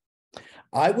nature?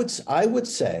 I would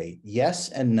say yes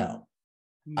and no.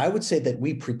 I Mm. would say that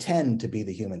we pretend to be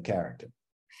the human character.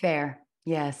 Fair.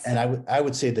 Yes. And I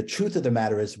would say the truth of the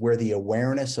matter is we're the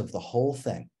awareness of the whole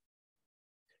thing.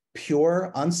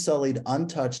 Pure, unsullied,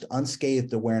 untouched,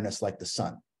 unscathed awareness like the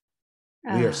sun.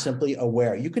 We are Ah. simply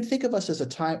aware. You can think of us as a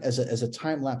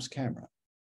time-lapse camera,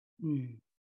 Mm.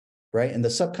 right? And the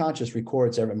subconscious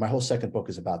records my whole second book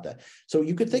is about that. So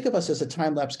you could think of us as a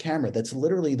time-lapse camera that's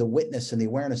literally the witness and the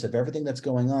awareness of everything that's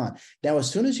going on. Now, as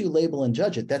soon as you label and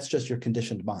judge it, that's just your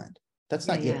conditioned mind. That's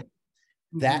Yeah, not you. yeah.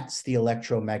 Mm-hmm. That's the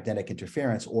electromagnetic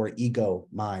interference or ego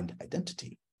mind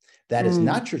identity. That is Mm.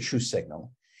 not your true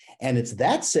signal. And it's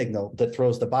that signal that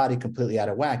throws the body completely out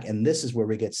of whack. And this is where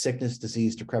we get sickness,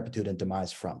 disease, decrepitude, and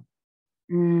demise from.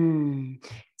 Mm.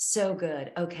 So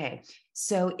good. Okay.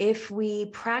 So if we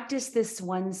practice this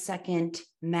 1 second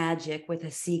magic with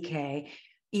a CK,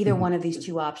 either one of these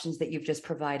two options that you've just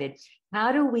provided,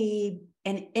 how do we,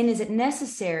 and is it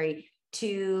necessary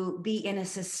to be in a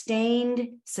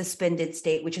sustained, suspended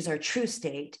state, which is our true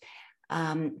state,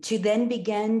 to then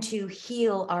begin to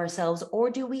heal ourselves? Or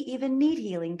do we even need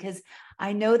healing? Because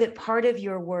I know that part of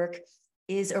your work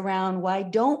is around why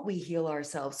don't we heal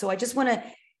ourselves? So I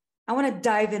want to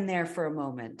dive in there for a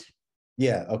moment.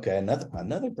 Yeah. Okay.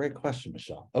 Another great question,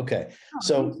 Michelle. Okay. Oh,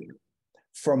 So thank you.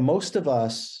 for most of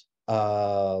us,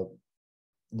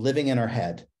 living in our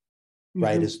head,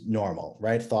 right, is normal,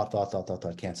 right? Thought,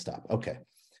 can't stop. Okay.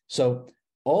 So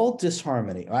all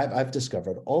disharmony, I've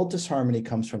discovered all disharmony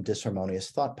comes from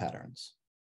disharmonious thought patterns.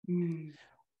 Mm.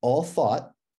 All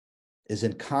thought is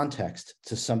in context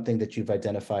to something that you've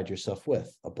identified yourself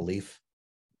with, a belief,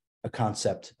 a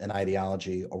concept, an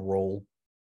ideology, a role.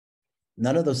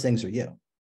 None of those things are you.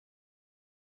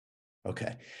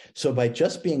 Okay. So by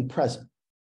just being present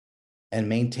and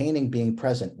maintaining being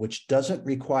present, which doesn't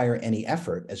require any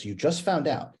effort, as you just found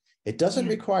out, it doesn't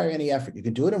require any effort. You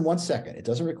can do it in 1 second. It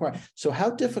doesn't require. So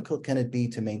how difficult can it be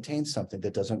to maintain something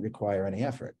that doesn't require any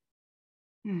effort?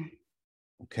 Mm.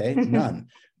 Okay. None.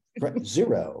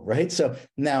 Zero, right? So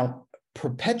now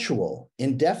perpetual,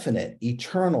 indefinite,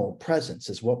 eternal presence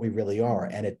is what we really are,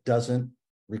 and it doesn't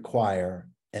require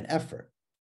an effort.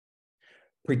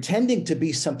 Pretending to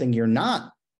be something you're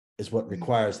not is what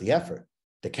requires the effort.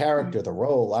 The character, the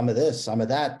role, I'm a this, I'm a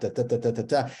that,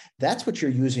 that's what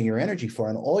you're using your energy for.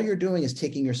 And all you're doing is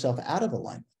taking yourself out of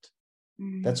alignment.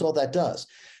 That's all that does.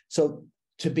 So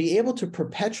to be able to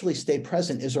perpetually stay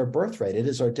present is our birthright. It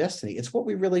is our destiny. It's what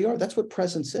we really are. That's what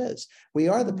presence is. We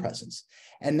are the presence.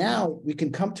 And now we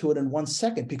can come to it in 1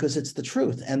 second because it's the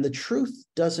truth. And the truth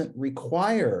doesn't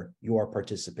require your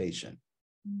participation.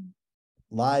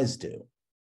 Lies do.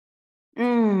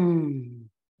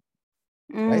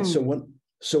 Right?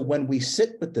 So when we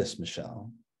sit with this,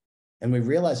 Michelle, and we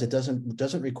realize it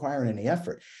doesn't require any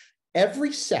effort,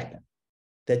 every second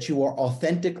that you are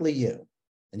authentically you,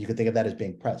 and you can think of that as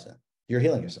being present, you're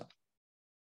healing yourself.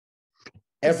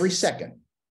 Every second.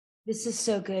 This is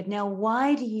so good. Now,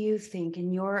 why do you think,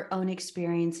 in your own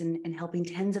experience in helping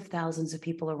tens of thousands of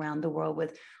people around the world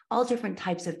with all different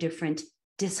types of different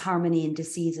disharmony and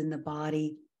disease in the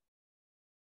body,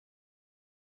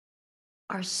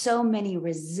 are so many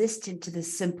resistant to the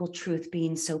simple truth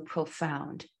being so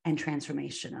profound and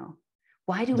transformational?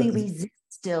 Why do we resist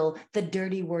still the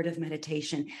dirty word of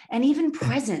meditation and even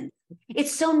presence?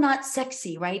 It's so not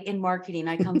sexy, right? In marketing,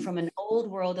 I come from an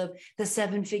old world of the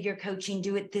 7-figure coaching,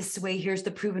 do it this way, here's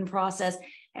the proven process.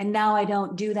 And now I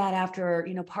don't do that after,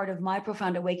 part of my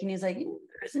profound awakening is like,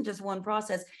 there isn't just one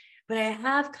process. But I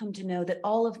have come to know that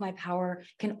all of my power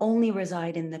can only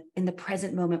reside in the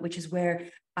present moment, which is where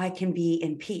I can be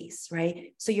in peace,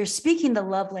 right? So you're speaking the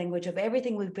love language of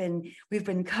everything we've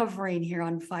been covering here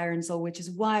on Fire and Soul, which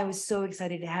is why I was so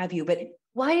excited to have you. But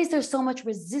why is there so much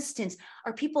resistance?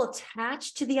 Are people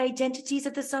attached to the identities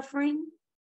of the suffering?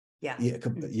 Yeah.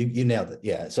 You nailed it.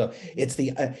 Yeah. So it's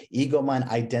the ego mind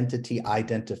identity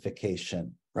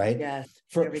identification, right? Yes.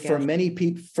 For many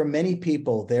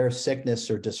people, their sickness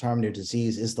or disharmony or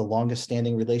disease is the longest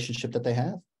standing relationship that they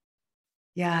have.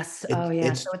 Yes.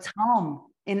 So it's home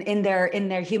in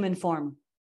their human form.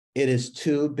 It is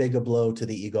too big a blow to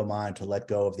the ego mind to let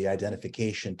go of the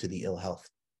identification to the ill health.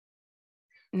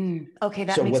 Okay,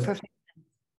 that makes perfect sense.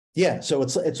 Yeah. So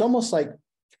it's almost like,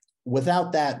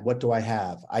 without that, what do I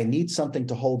have? I need something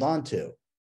to hold on to,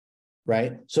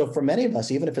 right? So for many of us,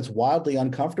 even if it's wildly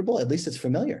uncomfortable, at least it's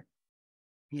familiar.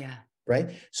 Yeah.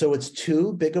 Right? So it's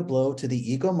too big a blow to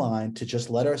the ego mind to just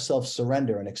let ourselves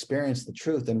surrender and experience the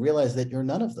truth and realize that you're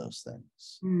none of those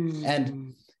things.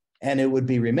 And it would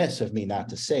be remiss of me not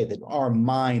to say that our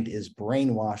mind is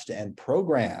brainwashed and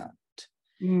programmed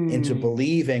into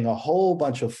believing a whole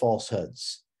bunch of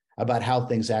falsehoods about how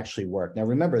things actually work. Now,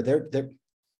 remember,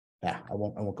 I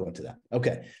won't go into that.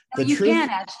 Okay. No, you can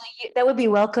actually. That would be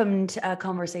welcomed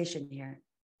conversation here.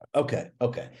 Okay.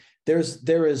 There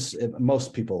is,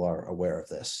 most people are aware of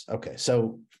this. Okay.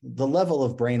 So the level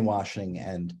of brainwashing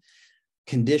and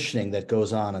conditioning that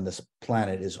goes on this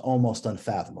planet is almost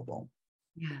unfathomable.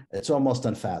 Yeah. It's almost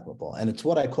unfathomable. And it's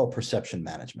what I call perception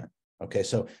management. Okay.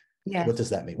 So yes. What does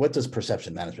that mean? What does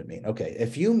perception management mean? Okay.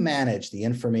 If you manage the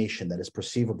information that is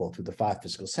perceivable through the 5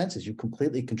 physical senses, you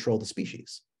completely control the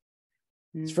species.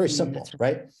 It's very simple,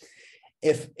 right?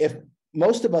 If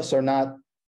most of us are not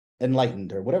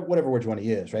enlightened, or whatever word you want to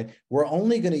use, right? We're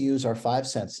only going to use our 5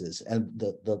 senses, and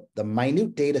the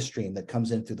minute data stream that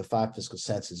comes in through the 5 physical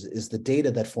senses is the data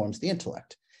that forms the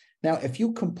intellect. Now, if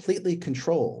you completely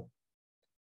control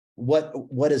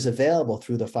what is available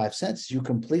through the 5 senses, you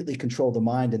completely control the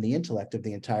mind and the intellect of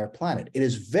the entire planet. It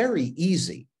is very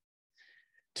easy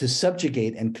to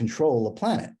subjugate and control a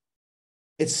planet.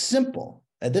 It's simple.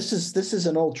 And this is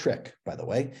an old trick, by the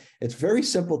way. It's very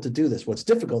simple to do this. What's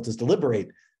difficult is to liberate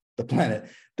the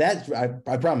planet.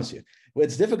 I promise you.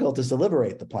 What's difficult is to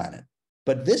liberate the planet.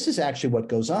 But this is actually what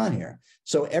goes on here.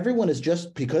 So everyone is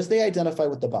just, because they identify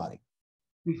with the body,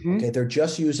 okay, they're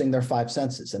just using their 5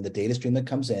 senses, and the data stream that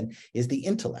comes in is the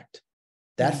intellect.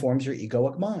 That forms your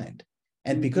egoic mind.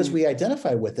 And because we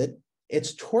identify with it,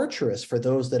 it's torturous for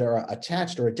those that are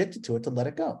attached or addicted to it to let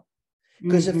it go.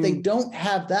 Because if they don't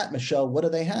have that, Michelle, what do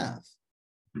they have?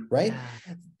 Right?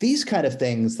 Yeah. These kind of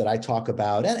things that I talk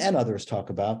about and others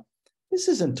talk about, this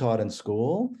isn't taught in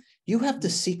school. You have to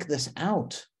seek this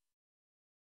out,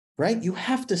 right? You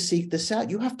have to seek this out.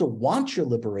 You have to want your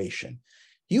liberation.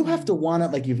 You have to want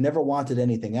it like you've never wanted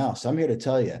anything else. I'm here to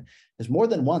tell you, there's more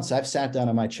than once I've sat down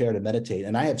in my chair to meditate,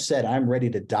 and I have said, I'm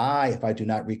ready to die if I do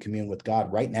not recommune with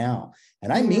God right now.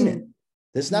 And I mean it.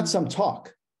 This is not some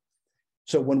talk.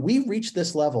 So when we reach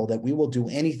this level that we will do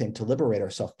anything to liberate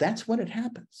ourselves, that's when it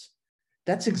happens.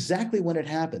 That's exactly when it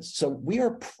happens. So we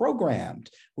are programmed,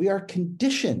 we are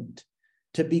conditioned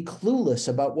to be clueless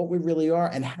about what we really are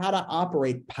and how to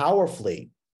operate powerfully,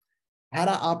 how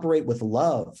to operate with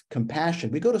love,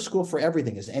 compassion. We go to school for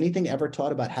everything. Is anything ever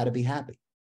taught about how to be happy?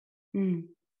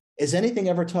 Is anything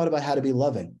ever taught about how to be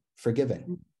loving,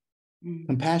 forgiving,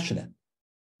 compassionate,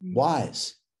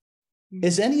 wise?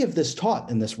 Is any of this taught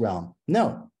in this realm?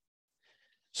 No.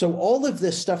 So all of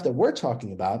this stuff that we're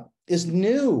talking about is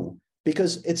new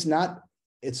because it's not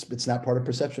part of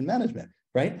perception management,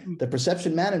 right? The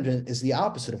perception management is the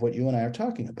opposite of what you and I are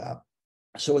talking about.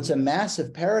 So it's a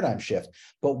massive paradigm shift.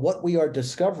 But what we are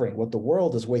discovering, what the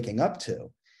world is waking up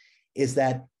to, is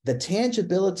that the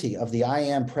tangibility of the I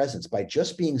am presence by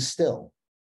just being still,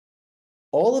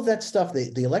 all of that stuff,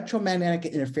 the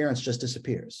electromagnetic interference just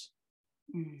disappears.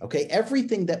 Okay,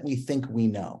 everything that we think we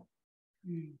know,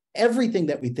 everything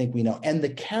that we think we know, and the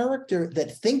character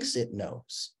that thinks it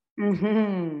knows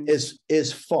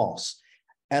is false.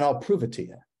 And I'll prove it to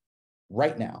you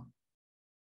right now.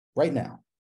 Right now.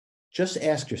 Just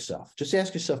ask yourself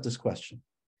this question.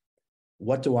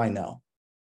 What do I know?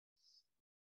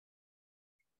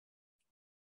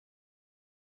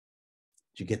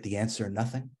 Did you get the answer?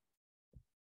 Nothing?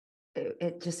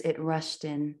 It rushed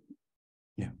in.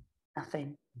 Yeah.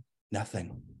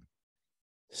 Nothing.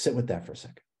 Sit with that for a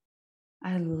second.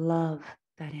 I love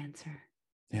that answer.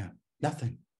 Yeah.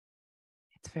 Nothing.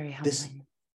 It's very humbling.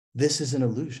 This is an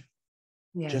illusion.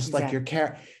 Yeah, just exactly. like your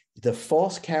character. The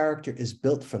false character is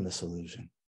built from this illusion.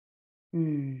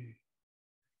 And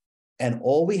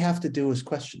all we have to do is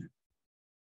question it.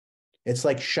 It's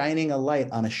like shining a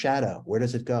light on a shadow. Where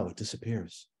does it go? It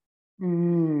disappears.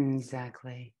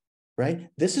 Exactly. Right?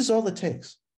 This is all it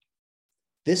takes.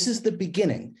 This is the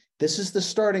beginning. This is the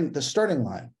starting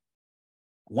line.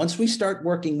 Once we start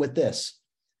working with this,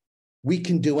 we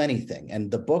can do anything. And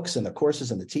the books and the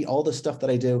courses and all the stuff that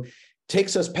I do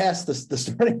takes us past the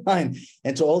starting line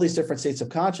into all these different states of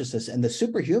consciousness. And the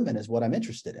superhuman is what I'm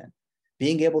interested in.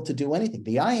 Being able to do anything.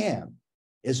 The I am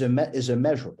is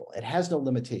immeasurable. It has no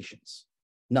limitations.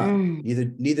 None.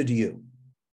 Neither do you.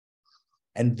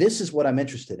 And this is what I'm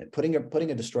interested in. Putting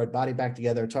a destroyed body back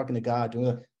together, talking to God,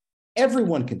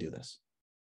 everyone can do this.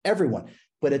 Everyone.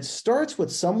 But it starts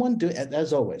with someone doing,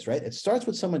 as always, right? It starts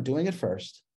with someone doing it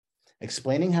first,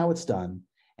 explaining how it's done.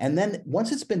 And then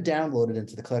once it's been downloaded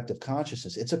into the collective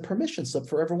consciousness, it's a permission slip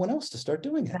for everyone else to start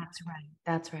doing it.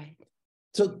 That's right.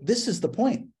 So this is the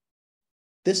point.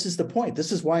 This is the point.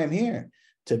 This is why I'm here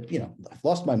to, I've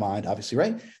lost my mind, obviously,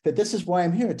 right? But this is why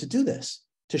I'm here to do this,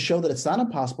 to show that it's not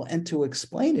impossible and to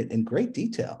explain it in great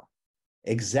detail.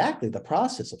 Exactly the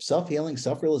process of self-healing,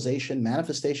 self-realization,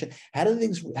 manifestation. How do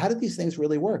these things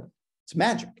really work? It's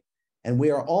magic. And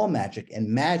we are all magic, and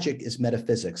magic is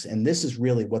metaphysics. And this is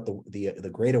really what the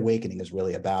Great Awakening is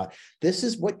really about. This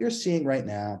is what you're seeing right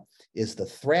now, is the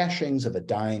thrashings of a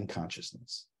dying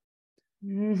consciousness.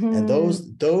 Mm-hmm. And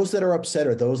those that are upset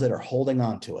are those that are holding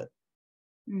on to it.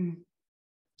 Mm.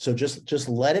 So just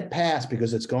let it pass,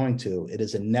 because it's going to. It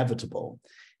is inevitable.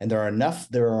 And there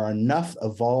are enough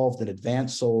evolved and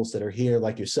advanced souls that are here,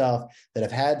 like yourself, that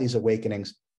have had these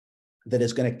awakenings, that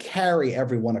is going to carry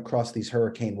everyone across these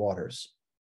hurricane waters.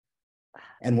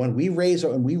 And when we raise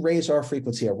our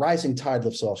frequency, a rising tide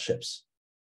lifts all ships.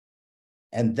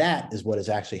 And that is what is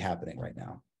actually happening right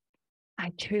now.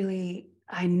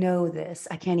 I know this.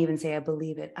 I can't even say I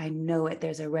believe it. I know it.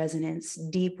 There's a resonance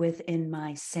deep within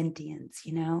my sentience,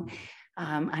 you know?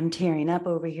 I'm tearing up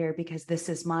over here, because this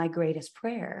is my greatest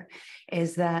prayer,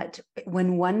 is that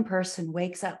when one person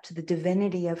wakes up to the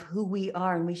divinity of who we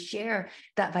are and we share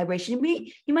that vibration,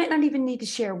 you might not even need to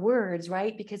share words,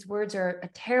 right? Because words are a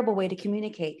terrible way to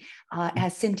communicate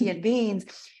as sentient beings.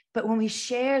 But when we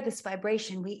share this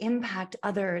vibration, we impact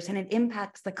others, and it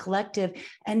impacts the collective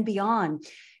and beyond.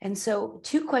 And so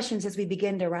 2 questions as we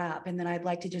begin to wrap, and then I'd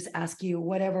like to just ask you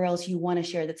whatever else you want to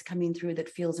share that's coming through that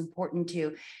feels important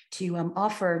to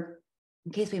offer,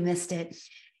 in case we missed it,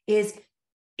 is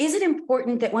it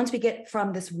important that once we get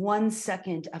from this 1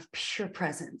 second of pure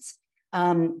presence,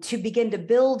 to begin to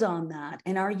build on that?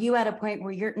 And are you at a point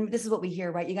where this is what we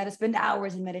hear, right? You got to spend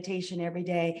hours in meditation every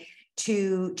day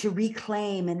to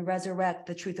reclaim and resurrect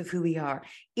the truth of who we are.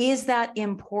 Is that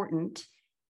important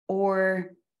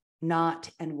or not,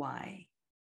 and why?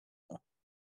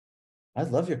 I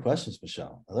love your questions,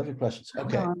 Michelle. I love your questions.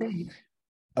 Okay.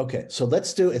 Okay. So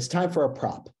it's time for a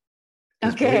prop.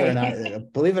 Okay.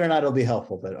 Believe it or not, it'll be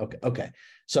helpful, but okay. Okay.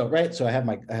 So, right. So I have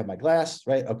my glass,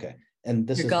 right? Okay. And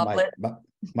this is goblet.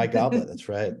 my goblet. That's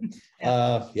right.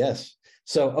 Yeah. Yes.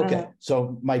 So, okay.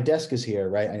 So my desk is here,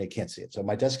 right? And you can't see it. So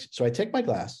so I take my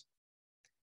glass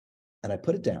and I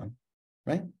put it down,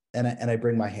 right? And I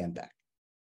bring my hand back,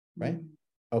 right?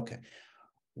 Okay.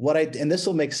 And this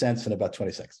will make sense in about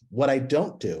 20 seconds. What I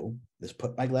don't do is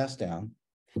put my glass down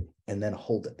and then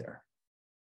hold it there.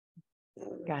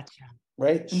 Gotcha.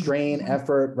 Right? Strain,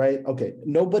 effort, right? Okay.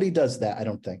 Nobody does that, I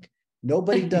don't think.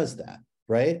 Nobody does that,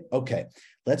 right? Okay.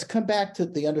 Let's come back to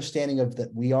the understanding of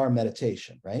that we are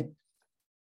meditation, right?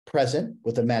 Present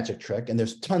with a magic trick, and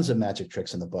there's tons of magic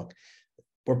tricks in the book.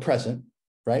 We're present,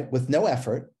 right? With no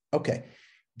effort. Okay.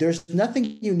 There's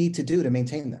nothing you need to do to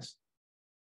maintain this.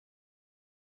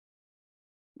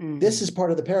 Mm-hmm. This is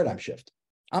part of the paradigm shift.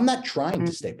 I'm not trying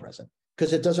to stay present,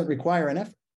 because it doesn't require an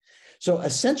effort. So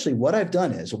essentially what I've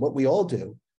done is, what we all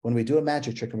do when we do a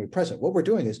magic trick and we're present, what we're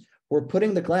doing is we're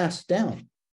putting the glass down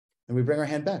and we bring our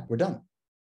hand back. We're done.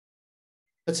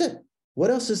 That's it.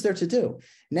 What else is there to do?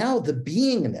 Now the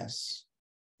beingness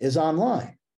is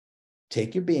online.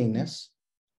 Take your beingness,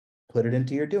 put it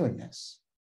into your doingness.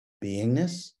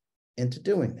 Beingness into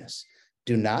doingness.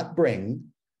 Do not bring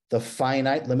the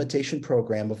finite limitation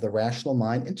program of the rational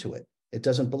mind into it. It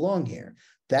doesn't belong here.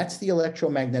 That's the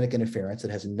electromagnetic interference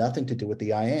that has nothing to do with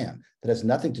the I am, that has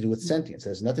nothing to do with sentience, that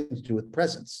has nothing to do with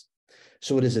presence.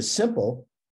 So it is as simple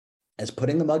as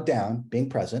putting the mug down, being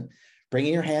present,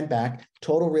 bringing your hand back,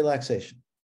 total relaxation.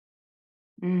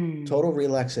 Total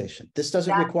relaxation. This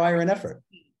doesn't require an effort.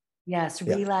 Yes,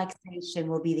 relaxation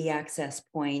will be the access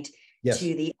point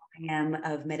to the I am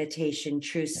of meditation,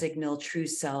 true signal, true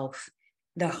self,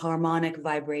 the harmonic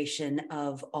vibration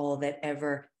of all that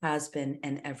ever has been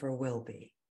and ever will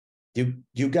be.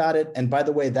 You got it. And by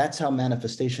the way, that's how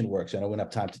manifestation works. I don't have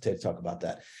time to talk about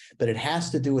that, but it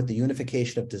has to do with the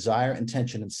unification of desire,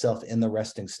 intention, and self in the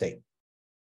resting state.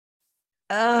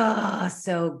 Oh,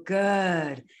 so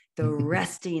good. The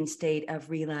resting state of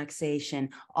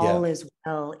relaxation, all is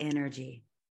well energy.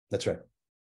 That's right.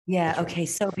 Yeah. That's okay. Right.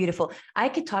 So beautiful. I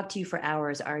could talk to you for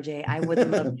hours, RJ. I would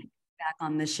love to be back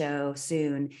on the show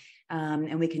soon.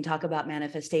 And we can talk about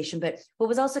manifestation. But what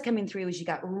was also coming through is you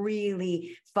got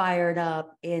really fired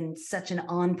up in such an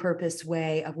on-purpose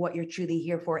way of what you're truly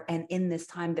here for. And in this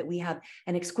time that we have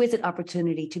an exquisite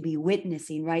opportunity to be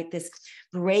witnessing, right? This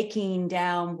breaking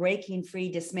down, breaking free,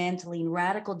 dismantling,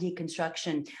 radical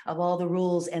deconstruction of all the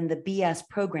rules and the BS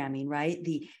programming, right?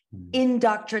 The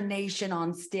indoctrination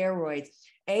on steroids.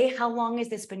 How long has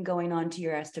this been going on to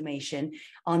your estimation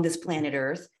on this planet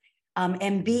Earth?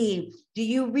 And B, do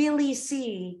you really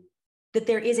see that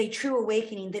there is a true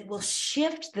awakening that will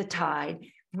shift the tide,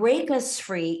 break us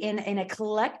free in a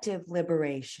collective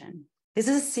liberation? This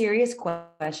is a serious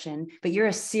question, but you're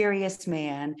a serious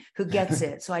man who gets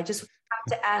it. So I just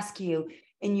have to ask you,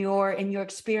 in your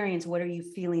experience, what are you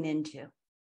feeling into?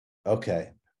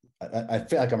 Okay. I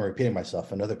feel like I'm repeating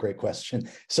myself. Another great question.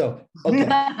 So, okay,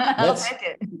 I'll let's, take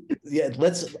it. yeah,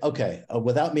 let's, okay.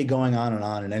 Without me going on,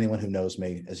 and anyone who knows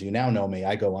me, as you now know me,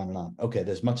 I go on and on. Okay,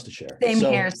 there's much to share. Same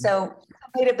So, here. So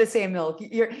made of the same milk.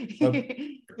 You're o-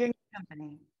 you're in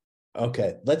company.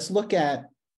 okay, let's look at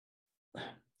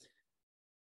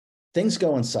things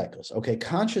go in cycles. Okay,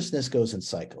 consciousness goes in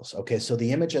cycles. Okay, so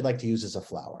the image I'd like to use is a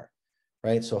flower,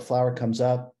 right? So a flower comes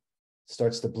up,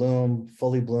 starts to bloom,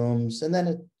 fully blooms, and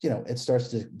then it starts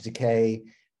to decay,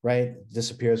 right?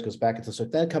 Disappears, goes back into, so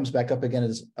then it comes back up again.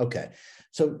 It's okay.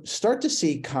 So start to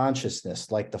see consciousness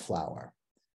like the flower.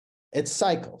 It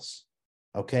cycles.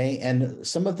 Okay. And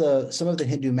some of the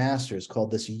Hindu masters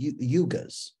called this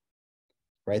yugas,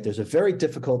 right? There's a very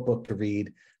difficult book to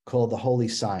read called The Holy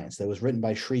Science that was written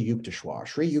by Sri Yukteswar.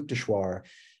 Sri Yukteswar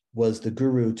was the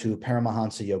guru to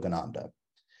Paramahansa Yogananda.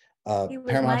 He was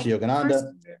my Paramahansa first.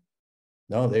 Yogananda.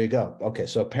 No, there you go. Okay,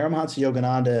 so Paramahansa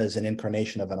Yogananda is an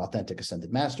incarnation of an authentic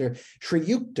ascended master. Sri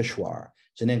Yukteswar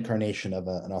is an incarnation of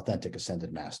an authentic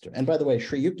ascended master. And by the way,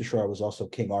 Sri Yukteswar was also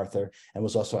King Arthur and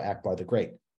was also Akbar the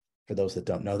Great, for those that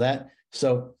don't know that.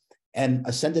 So, and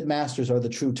ascended masters are the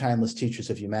true timeless teachers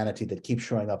of humanity that keep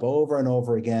showing up over and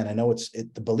over again. I know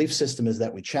the belief system is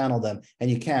that we channel them, and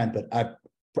you can, but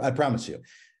I promise you,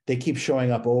 they keep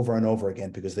showing up over and over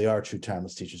again because they are true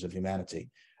timeless teachers of humanity.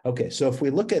 Okay, so if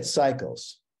we look at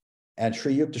cycles, and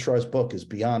Sri Yukteswar's book is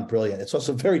beyond brilliant. It's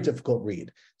also a very difficult read.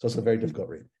 It's also a very difficult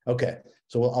read. Okay,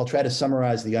 so I'll try to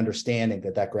summarize the understanding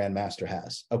that Grand Master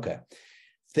has. Okay,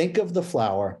 think of the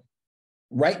flower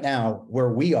right now where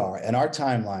we are in our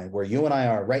timeline, where you and I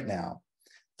are right now.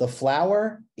 The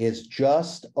flower is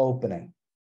just opening.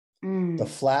 The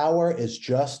flower is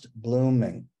just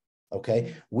blooming.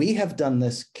 Okay, we have done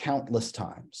this countless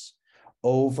times,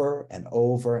 over and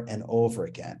over and over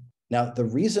again. Now, the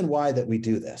reason why that we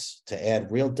do this, to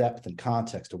add real depth and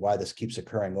context to why this keeps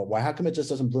occurring, well, how come it just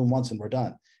doesn't bloom once and we're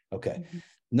done? Okay,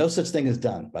 no such thing is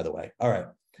done, by the way. All right,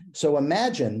 so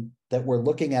imagine that we're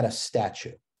looking at a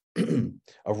statue,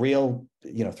 a real,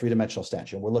 three-dimensional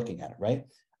statue, and we're looking at it, right?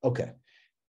 Okay,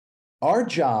 our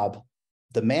job,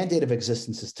 the mandate of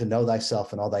existence, is to know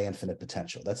thyself and all thy infinite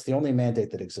potential. That's the only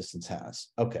mandate that existence has.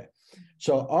 Okay.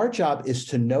 So our job is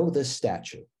to know this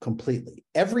statue completely,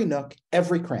 every nook,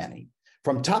 every cranny,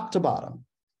 from top to bottom.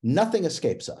 Nothing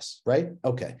escapes us, right?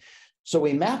 Okay. So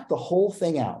we map the whole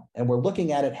thing out and we're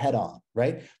looking at it head on,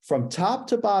 right? From top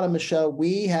to bottom, Michelle,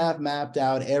 we have mapped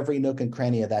out every nook and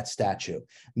cranny of that statue.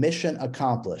 Mission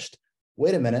accomplished.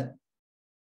 Wait a minute.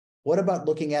 What about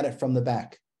looking at it from the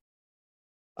back?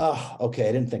 Oh, okay,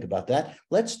 I didn't think about that.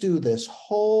 Let's do this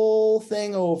whole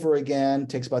thing over again. It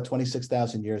takes about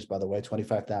 26,000 years, by the way,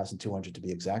 25,200 to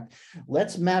be exact.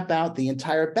 Let's map out the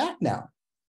entire back now.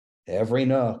 Every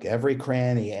nook, every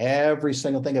cranny, every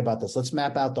single thing about this. Let's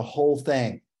map out the whole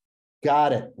thing.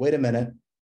 Got it. Wait a minute.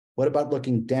 What about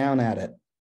looking down at it?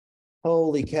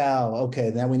 Holy cow. Okay,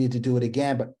 then we need to do it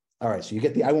again. But all right, so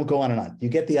I won't go on and on. You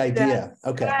get the idea. Yes,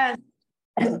 Okay. yes.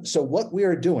 So what we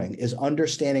are doing is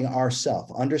understanding ourself,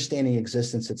 understanding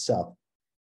existence itself.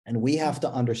 And we have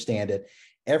to understand it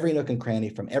every nook and cranny,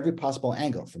 from every possible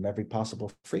angle, from every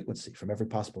possible frequency, from every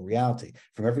possible reality,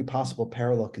 from every possible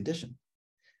parallel condition.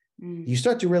 You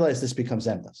start to realize this becomes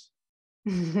endless.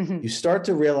 You start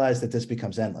to realize that this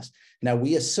becomes endless. Now,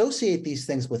 we associate these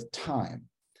things with time,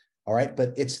 all right?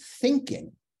 But it's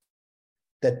thinking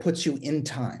that puts you in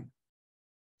time.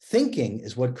 Thinking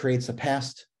is what creates a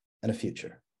past and a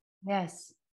future.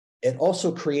 Yes. It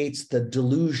also creates the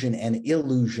delusion and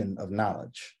illusion of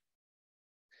knowledge.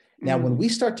 Now, when we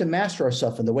start to master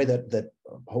ourselves in the way that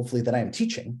hopefully that I am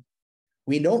teaching,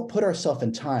 we don't put ourselves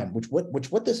in time, which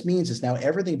what this means is now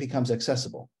everything becomes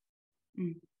accessible.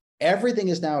 Everything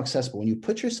is now accessible. When you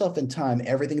put yourself in time,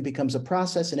 everything becomes a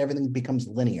process and everything becomes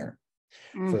linear.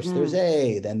 First there's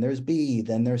A, then there's B,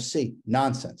 then there's C.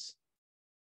 Nonsense.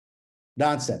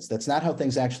 Nonsense. That's not how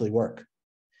things actually work.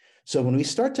 So when we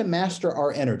start to master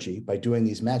our energy by doing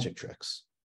these magic tricks,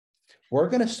 we're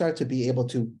going to start to be able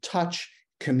to touch,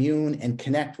 commune, and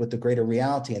connect with the greater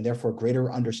reality, and therefore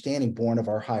greater understanding born of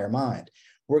our higher mind.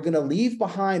 We're going to leave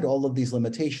behind all of these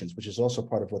limitations, which is also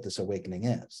part of what this awakening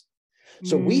is.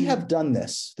 So we have done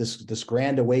this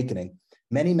grand awakening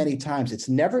many, many times. It's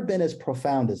never been as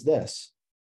profound as this,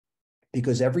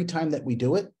 because every time that we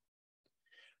do it,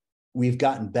 we've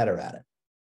gotten better at it,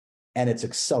 and it's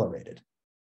accelerated,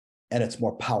 and it's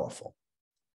more powerful.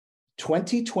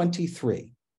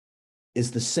 2023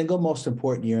 is the single most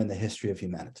important year in the history of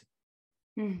humanity.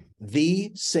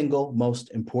 The single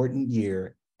most important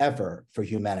year ever for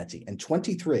humanity. And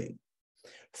 23,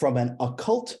 from an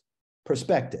occult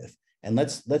perspective, and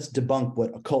let's debunk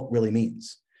what occult really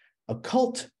means.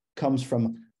 Occult comes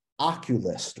from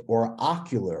oculist or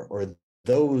ocular, or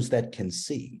those that can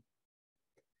see.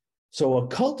 So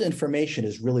occult information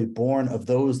is really born of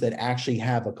those that actually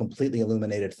have a completely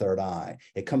illuminated third eye.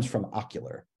 It comes from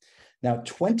ocular. Now,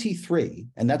 23,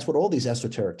 and that's what all these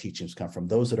esoteric teachings come from,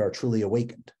 those that are truly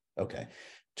awakened. Okay.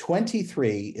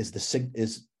 23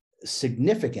 is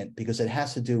significant because it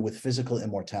has to do with physical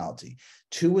immortality.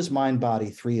 2 is mind, body.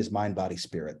 3 is mind, body,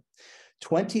 spirit.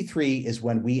 23 is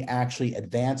when we actually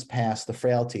advance past the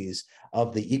frailties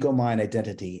of the ego mind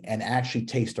identity and actually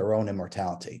taste our own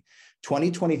immortality.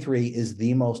 2023 is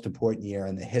the most important year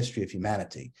in the history of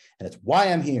humanity, and it's why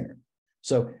I'm here.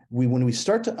 So when we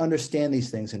start to understand these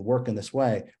things and work in this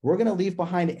way, we're going to leave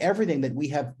behind everything that we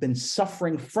have been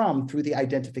suffering from through the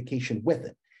identification with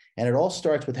it. And it all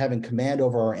starts with having command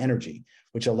over our energy,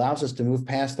 which allows us to move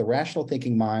past the rational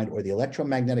thinking mind or the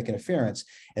electromagnetic interference.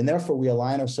 And therefore, we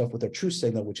align ourselves with our true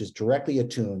signal, which is directly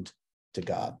attuned to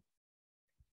God.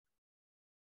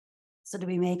 So do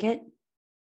we make it?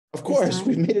 Of course,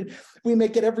 we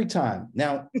make it every time.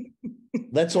 Now,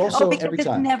 let's also every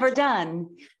time. It's never done.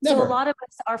 Never. So a lot of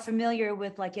us are familiar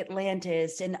with like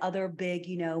Atlantis and other big,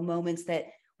 moments that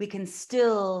we can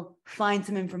still find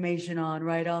some information on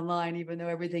right online, even though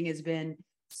everything has been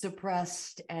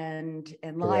suppressed and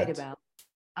lied about.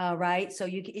 Right. So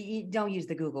you don't use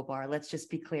the Google bar. Let's just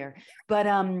be clear.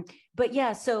 But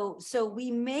yeah, so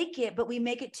we make it, but we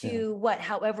make it to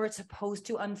however it's supposed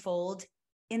to unfold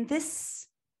in this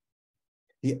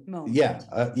moment.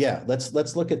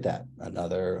 Let's look at that.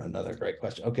 Another great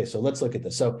question. Okay, so let's look at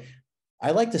this. So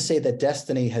I like to say that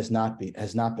destiny has not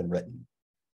been written.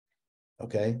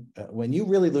 Okay, when you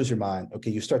really lose your mind, okay,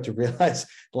 you start to realize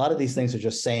a lot of these things are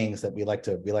just sayings that we like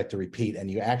to repeat, and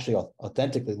you actually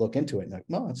authentically look into it and like,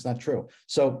 no, it's not true.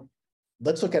 So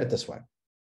let's look at it this way.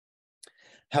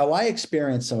 How I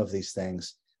experienced some of these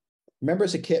things. Remember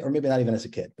as a kid, or maybe not even as a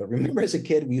kid, but remember as a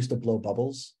kid, we used to blow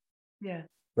bubbles. Yeah.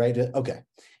 Right. Okay.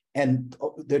 And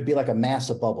there'd be like a mass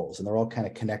of bubbles, and they're all kind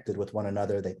of connected with one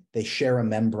another. They share a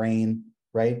membrane,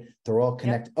 right? They're all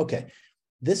connected. Yep. Okay.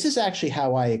 This is actually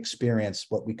how I experience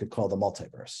what we could call the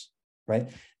multiverse, right?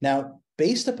 Now,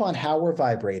 based upon how we're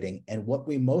vibrating and what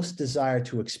we most desire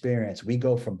to experience, we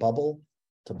go from bubble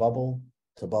to bubble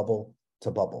to bubble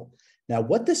to bubble. Now,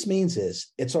 what this means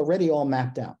is it's already all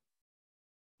mapped out.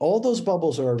 All those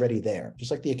bubbles are already there,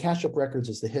 just like the Akashic Records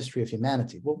is the history of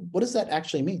humanity. Well, what does that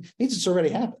actually mean? It means it's already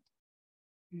happened,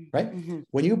 right? Mm-hmm.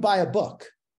 When you buy a book,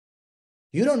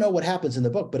 you don't know what happens in the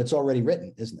book, but it's already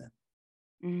written, isn't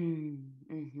it?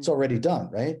 Mm-hmm. It's already done,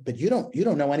 right? But you don't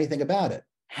know anything about it.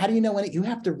 How do you know anything? You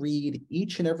have to read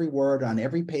each and every word on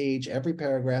every page, every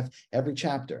paragraph, every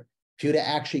chapter for you to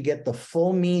actually get the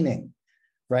full meaning,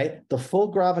 right? The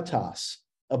full gravitas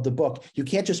of the book. You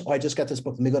can't just, I just got this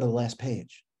book. Let me go to the last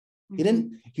page. You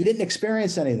didn't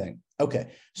experience anything.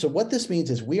 Okay. So what this means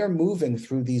is we are moving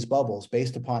through these bubbles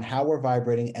based upon how we're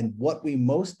vibrating and what we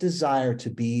most desire to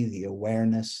be the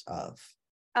awareness of.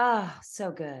 Ah,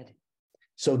 so good.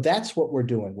 So that's what we're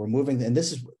doing. We're moving. And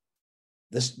this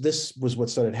was what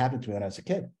started happening to me when I was a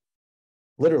kid,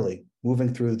 literally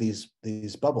moving through these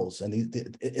bubbles, and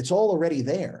it's all already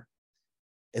there.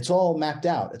 It's all mapped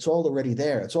out. It's all already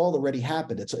there. It's all already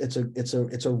happened.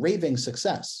 It's a raving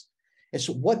success. It's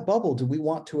what bubble do we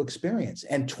want to experience?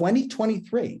 And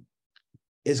 2023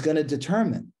 is going to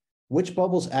determine which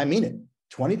bubbles, I mean it,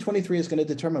 2023 is going to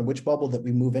determine which bubble that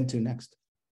we move into next.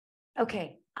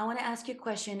 Okay. I want to ask you a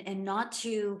question, and not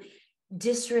to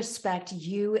disrespect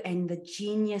you and the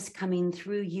genius coming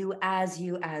through you, as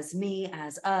me,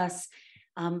 as us.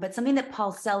 But something that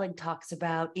Paul Selig talks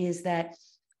about is that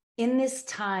in this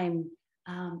time,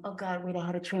 oh God, wait, I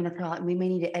had a train of thought, and we may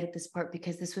need to edit this part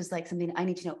because this was like something I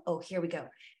need to know. Oh, here we go.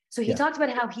 So he talked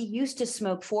about how he used to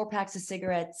smoke 4 packs of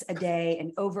cigarettes a day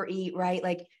and overeat, right?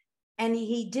 And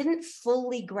he didn't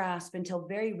fully grasp until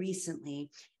very recently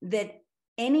that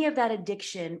any of that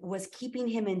addiction was keeping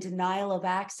him in denial of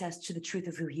access to the truth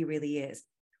of who he really is.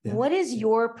 Yeah. What is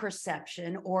your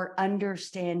perception or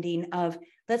understanding of,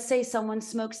 let's say someone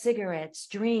smokes cigarettes,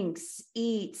 drinks,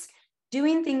 eats,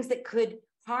 doing things that could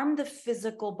harm the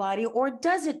physical body, or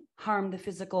does it harm the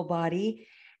physical body?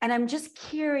 And I'm just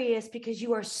curious because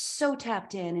you are so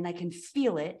tapped in and I can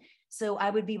feel it. So I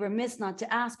would be remiss not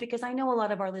to ask, because I know a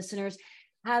lot of our listeners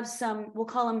have some, we'll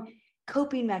call them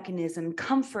coping mechanism,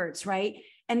 comforts, right?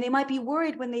 And they might be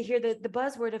worried when they hear the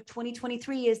buzzword of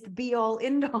 2023 is the be all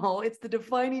end all. It's the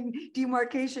defining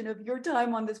demarcation of your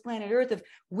time on this planet Earth, of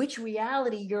which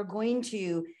reality you're going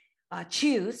to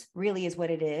choose, really is what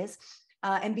it is,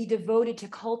 and be devoted to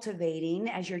cultivating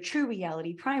as your true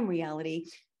reality, prime reality.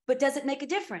 But does it make a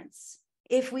difference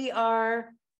if we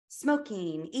are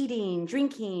smoking, eating,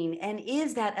 drinking? And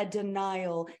is that a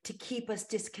denial to keep us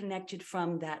disconnected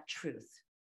from that truth?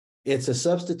 It's a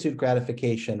substitute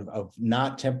gratification of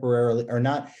not temporarily or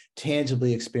not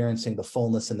tangibly experiencing the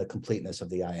fullness and the completeness of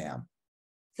the I am.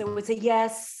 So it's a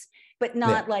yes, but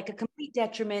not like a complete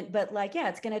detriment, but like, yeah,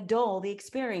 it's going to dull the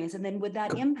experience. And then would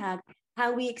that impact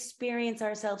how we experience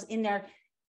ourselves in our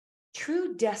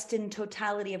true destined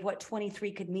totality of what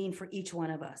 23 could mean for each one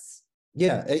of us?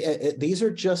 Yeah, these are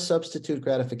just substitute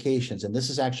gratifications. And this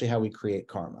is actually how we create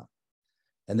karma.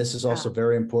 And this is also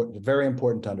very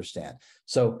important to understand.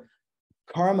 So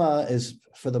karma is,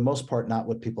 for the most part, not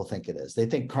what people think it is. They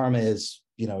think karma is,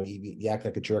 you act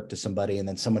like a jerk to somebody and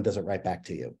then someone does it right back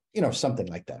to you, something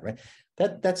like that, right?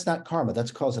 That's not karma.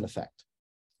 That's cause and effect.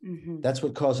 Mm-hmm. That's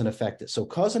what cause and effect is. So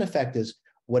cause and effect is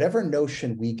whatever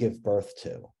notion we give birth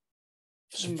to.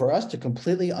 So for us to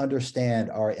completely understand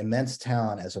our immense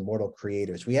talent as immortal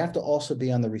creators, we have to also be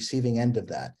on the receiving end of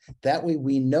that. That way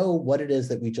we know what it is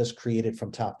that we just created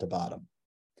from top to bottom.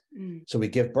 So we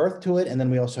give birth to it, and then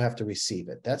we also have to receive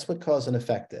it. That's what cause and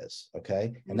effect is,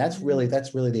 okay? And that's really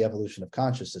the evolution of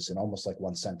consciousness in almost like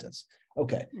one sentence.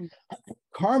 Okay.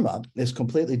 Karma is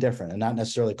completely different and not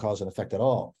necessarily cause and effect at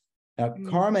all. Now,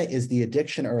 karma is the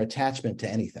addiction or attachment to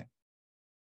anything.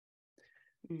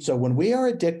 So when we are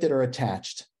addicted or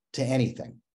attached to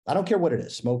anything, I don't care what it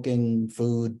is, smoking,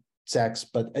 food, sex,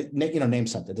 but name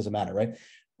something, it doesn't matter, right?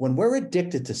 When we're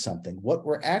addicted to something, what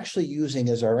we're actually using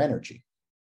is our energy.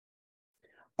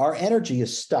 Our energy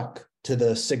is stuck to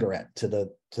the cigarette, to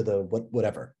the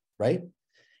whatever, right?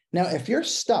 Now, if you're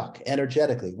stuck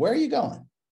energetically, where are you going?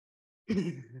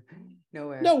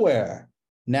 Nowhere.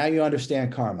 Now you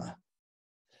understand karma.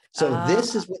 So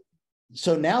this is what.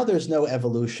 So now there's no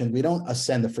evolution. We don't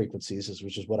ascend the frequencies,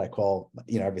 which is what I call,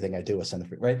 everything I do ascend the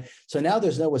frequencies, right? So now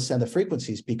there's no ascend the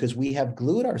frequencies because we have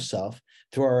glued ourselves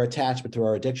through our attachment, through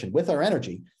our addiction, with our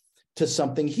energy to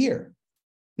something here.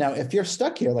 Now, if you're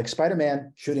stuck here, like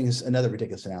Spider-Man shooting another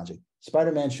ridiculous analogy,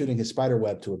 Spider-Man shooting his spider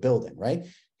web to a building, right?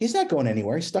 He's not going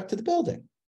anywhere. He's stuck to the building,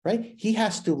 right? He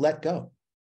has to let go.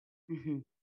 Mm-hmm.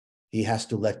 He has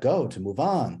to let go to move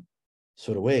on.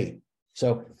 So do we.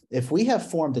 So if we have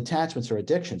formed attachments or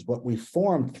addictions, what we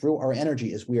formed through our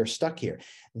energy is we are stuck here.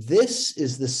 This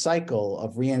is the cycle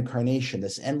of reincarnation,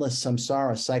 this endless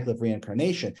samsara cycle of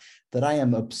reincarnation that I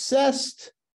am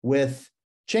obsessed with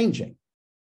changing.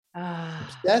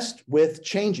 Obsessed with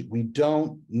changing. We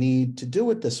don't need to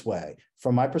do it this way.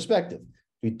 From my perspective,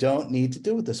 we don't need to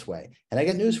do it this way. And I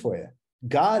got news for you.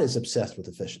 God is obsessed with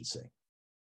efficiency.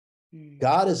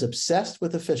 God is obsessed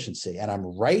with efficiency, and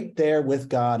I'm right there with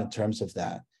God in terms of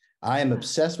that. I am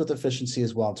obsessed with efficiency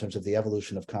as well in terms of the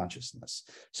evolution of consciousness.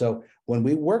 So when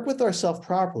we work with ourselves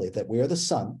properly, that we are the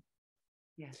sun,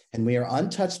 and we are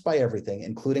untouched by everything,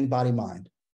 including body, mind,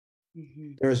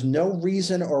 there is no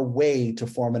reason or way to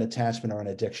form an attachment or an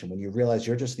addiction when you realize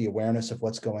you're just the awareness of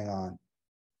what's going on.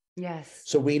 Yes.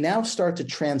 So we now start to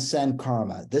transcend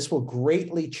karma. This will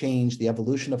greatly change the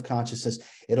evolution of consciousness.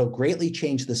 It'll greatly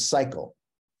change the cycle,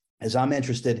 as I'm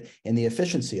interested in the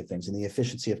efficiency of things, in the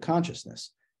efficiency of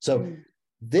consciousness. So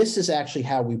this is actually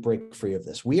how we break free of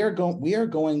this. We are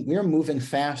moving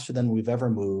faster than we've ever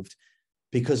moved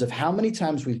because of how many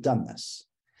times we've done this.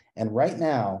 And right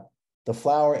now, the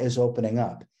flower is opening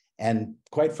up. And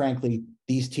quite frankly,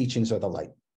 these teachings are the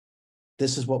light.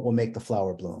 This is what will make the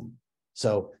flower bloom.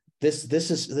 So this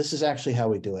is actually how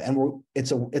we do it. And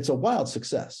it's a wild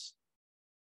success.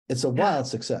 It's a wild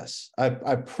success. I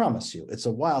promise you, it's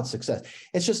a wild success.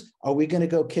 It's just, are we going to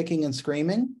go kicking and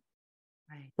screaming?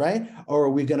 Right? Or are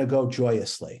we going to go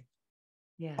joyously?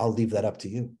 Yeah. I'll leave that up to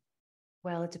you.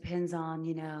 Well, it depends on,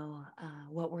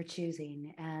 what we're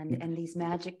choosing and these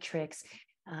magic tricks.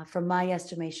 From my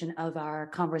estimation of our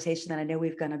conversation that I know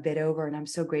we've gone a bit over, and I'm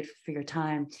so grateful for your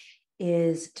time,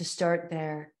 is to start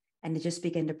there and to just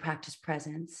begin to practice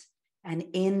presence. And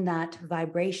in that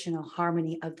vibrational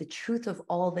harmony of the truth of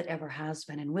all that ever has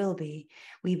been and will be,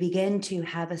 we begin to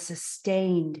have a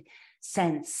sustained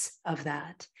sense of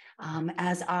that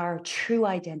as our true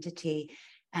identity.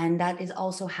 And that is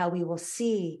also how we will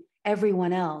see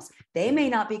everyone else. They may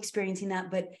not be experiencing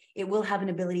that, but it will have an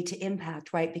ability to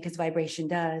impact, right? Because vibration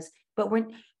does. But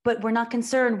we're not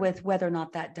concerned with whether or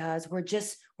not that does. We're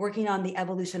just working on the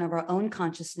evolution of our own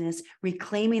consciousness,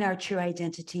 reclaiming our true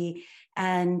identity,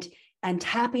 and and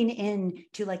tapping in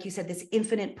to, like you said, this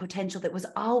infinite potential that was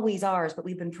always ours, but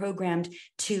we've been programmed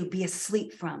to be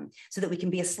asleep from, so that we can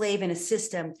be a slave in a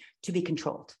system to be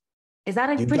controlled. Is that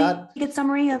a pretty good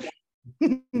summary of?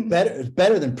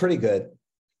 better than pretty good.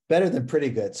 Better than pretty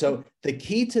good. So the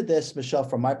key to this, Michelle,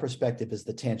 from my perspective, is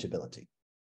the tangibility.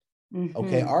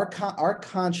 Okay, our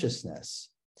consciousness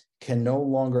can no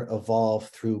longer evolve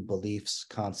through beliefs,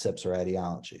 concepts, or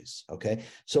ideologies. Okay,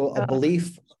 so a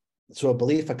belief,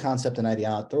 a concept, and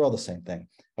ideology, they're all the same thing.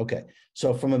 Okay,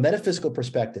 so from a metaphysical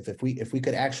perspective, if we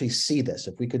could actually see this,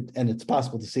 if we could, and it's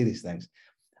possible to see these things,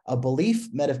 a belief,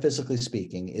 metaphysically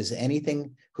speaking, is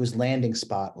anything whose landing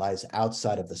spot lies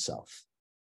outside of the self.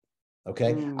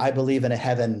 Okay, I believe in a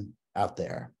heaven out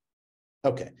there.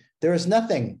 Okay, there is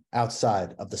nothing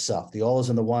outside of the self. The all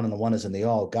is in the one, and the one is in the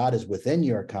all. God is within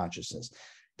your consciousness.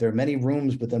 There are many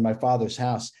rooms within my Father's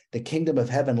house. The kingdom of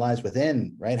heaven lies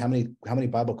within, right? How many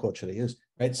Bible quotes should I use,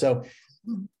 right? So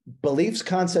beliefs,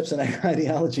 concepts, and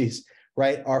ideologies,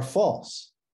 right, are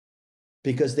false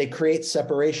because they create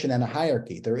separation and a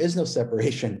hierarchy. There is no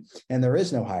separation and there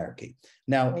is no hierarchy.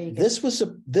 Now, this was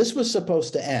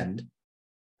supposed to end,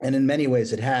 and in many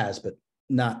ways it has, but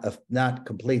not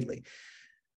completely.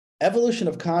 Evolution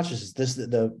of consciousness,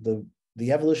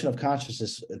 the evolution of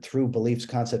consciousness through beliefs,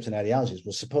 concepts, and ideologies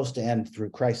was supposed to end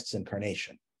through Christ's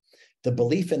incarnation. The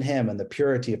belief in him and the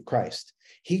purity of Christ,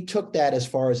 he took that as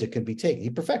far as it could be taken.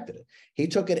 He perfected it. He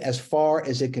took it as far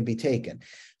as it can be taken.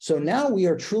 So now we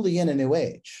are truly in a new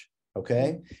age,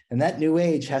 okay? And that new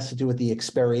age has to do with the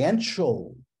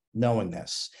experiential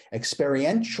knowingness,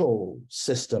 experiential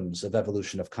systems of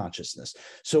evolution of consciousness.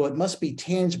 So it must be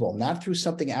tangible, not through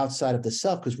something outside of the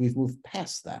self, because we've moved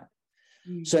past that.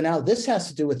 So now this has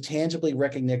to do with tangibly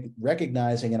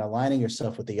recognizing and aligning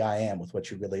yourself with the I am, with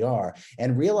what you really are,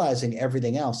 and realizing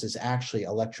everything else is actually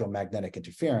electromagnetic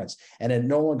interference, and it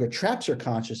no longer traps your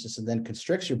consciousness and then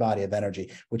constricts your body of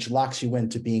energy, which locks you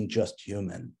into being just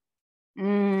human.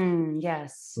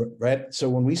 Yes. Right. So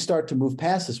when we start to move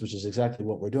past this, which is exactly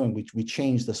what we're doing, we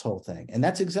change this whole thing. And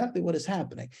that's exactly what is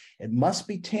happening. It must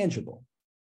be tangible.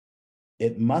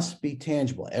 It must be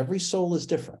tangible. Every soul is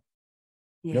different.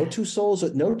 Yeah. No two souls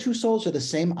are the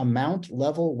same amount,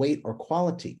 level, weight, or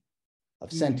quality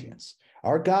of sentience.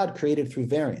 Our God created through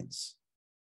variance.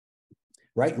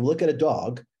 Right? You look at a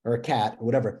dog or a cat or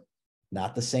whatever,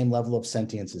 not the same level of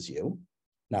sentience as you.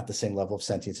 Not the same level of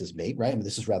sentience as me, right? I mean,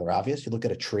 this is rather obvious. You look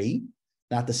at a tree,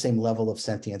 not the same level of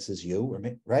sentience as you or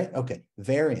me, right? Okay,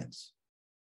 variance.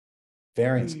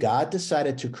 God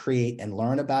decided to create and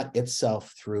learn about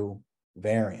itself through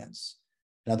variance.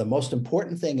 Now, the most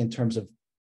important thing in terms of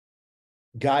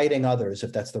guiding others,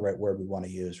 if that's the right word we want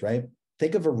to use, right?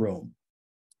 Think of a room,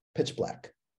 pitch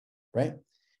black, right?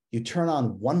 You turn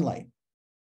on one light,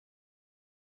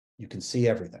 you can see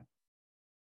everything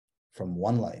from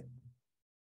one light.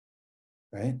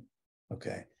 Right?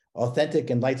 Okay.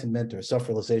 Authentic enlightenment or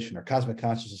self-realization or cosmic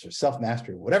consciousness or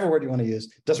self-mastery, whatever word you want to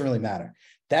use, doesn't really matter.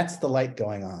 That's the light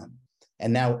going on.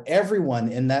 And now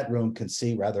everyone in that room can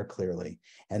see rather clearly.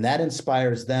 And that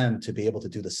inspires them to be able to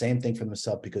do the same thing for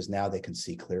themselves because now they can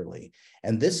see clearly.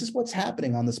 And this is what's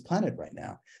happening on this planet right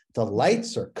now. The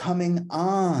lights are coming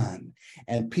on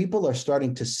and people are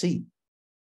starting to see.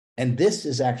 And this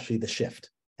is actually the shift.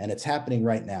 And it's happening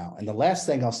right now. And the last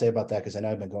thing I'll say about that, because I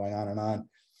know I've been going on and on,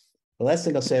 the last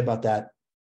thing I'll say about that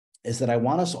is that I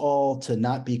want us all to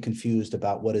not be confused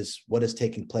about what is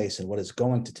taking place and what is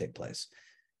going to take place.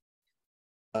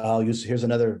 Here's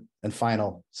another and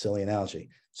final silly analogy.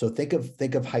 So think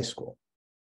of high school,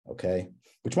 okay?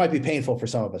 Which might be painful for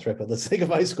some of us, right? But let's think of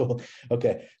high school.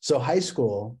 Okay, so high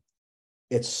school,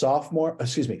 it's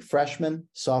freshmen,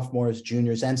 sophomores,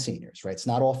 juniors, and seniors, right? It's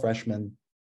not all freshmen.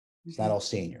 It's not all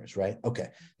seniors, right? Okay.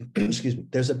 Excuse me.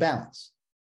 There's a balance.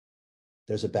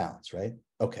 Right?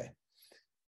 Okay.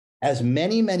 As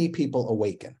many people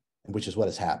awaken, which is what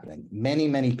is happening,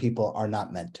 many people are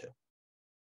not meant to.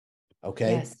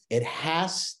 Okay. Yes. It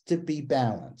has to be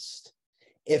balanced.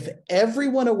 If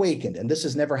everyone awakened, and this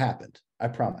has never happened, I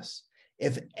promise.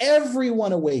 If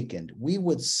everyone awakened, we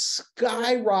would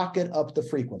skyrocket up the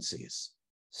frequencies.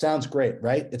 Sounds great,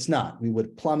 right? It's not. We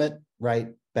would plummet right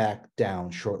back down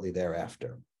shortly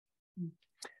thereafter.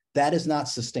 That is not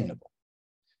sustainable.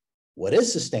 What is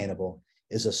sustainable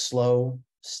is a slow,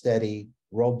 steady,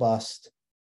 robust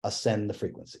ascend the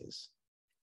frequencies.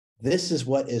 This is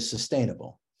what is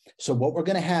sustainable. So what we're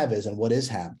going to have is, and what is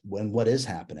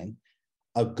happening,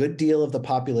 a good deal of the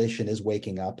population is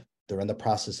waking up. They're in the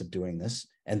process of doing this,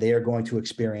 and they are going to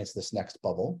experience this next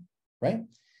bubble, right?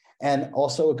 And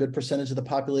also a good percentage of the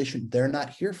population, they're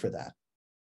not here for that.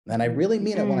 And I really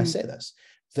mean it when I say this.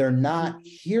 They're not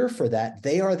here for that.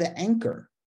 They are the anchor,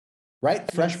 right?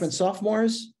 Yes. Freshmen,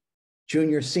 sophomores,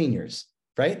 juniors, seniors,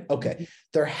 right? Okay.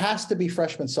 There has to be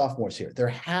freshmen, sophomores here. There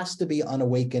has to be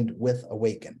unawakened with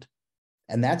awakened.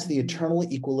 And that's the eternal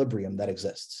equilibrium that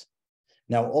exists.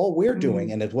 Now, all we're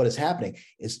doing, and what is happening,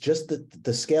 is just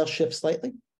the scale shifts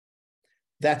slightly.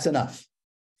 That's enough.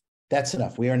 That's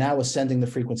enough. We are now ascending the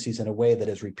frequencies in a way that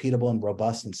is repeatable and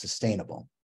robust and sustainable.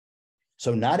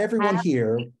 So not everyone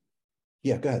here.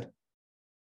 Yeah, go ahead.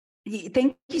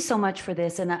 Thank you so much for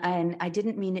this. And I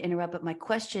didn't mean to interrupt, but my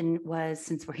question was,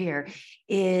 since we're here,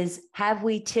 is have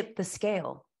we tipped the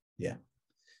scale? Yeah.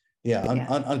 Yeah.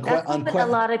 That's what a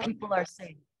lot of people are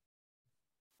saying.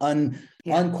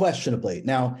 Unquestionably.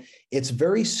 Now, it's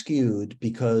very skewed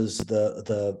because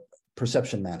the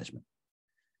perception management.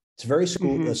 It's very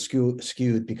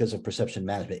skewed because of perception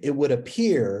management. It would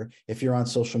appear, if you're on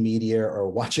social media or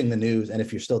watching the news, and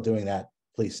if you're still doing that,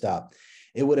 please stop.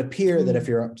 It would appear that if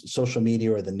you're on social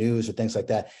media or the news or things like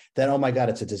that, then, oh my God,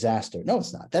 it's a disaster. No,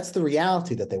 it's not. That's the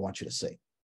reality that they want you to see.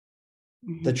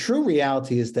 The true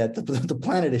reality is that the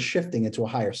planet is shifting into a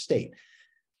higher state.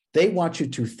 They want you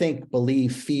to think,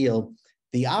 believe, feel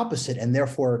the opposite, and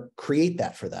therefore create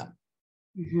that for them.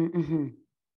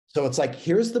 So it's like,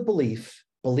 here's the belief,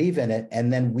 believe in it,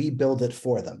 and then we build it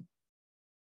for them.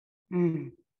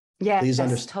 Yeah, please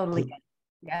understand. Totally.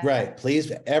 Yeah. Right.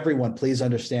 Please, everyone, please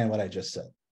understand what I just said.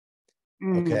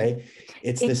 Okay.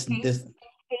 It's in case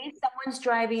someone's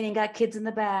driving and got kids in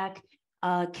the back,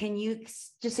 can you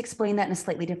just explain that in a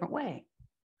slightly different way?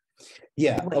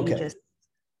 Yeah. Okay.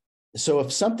 So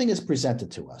if something is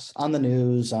presented to us on the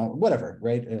news, on whatever,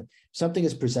 right? Something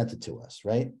is presented to us,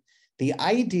 right? The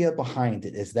idea behind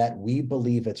it is that we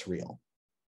believe it's real.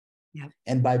 Yep.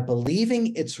 And by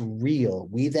believing it's real,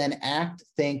 we then act,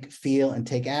 think, feel, and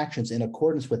take actions in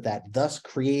accordance with that, thus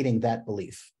creating that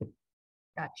belief.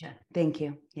 Gotcha. Thank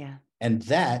you. Yeah. And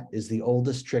that is the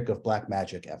oldest trick of black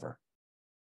magic ever.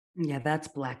 Yeah, that's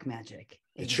black magic.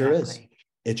 Exactly. It sure is.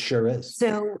 It sure is.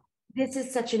 So this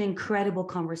is such an incredible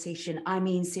conversation. I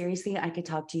mean, seriously, I could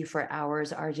talk to you for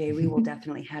hours, RJ. We will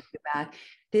definitely have you back.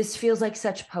 This feels like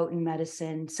such potent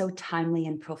medicine, so timely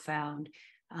and profound.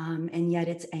 And yet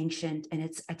it's ancient, and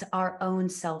it's our own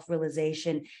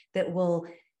self-realization that will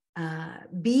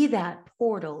be that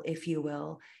portal, if you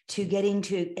will, to getting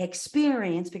to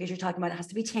experience, because you're talking about it has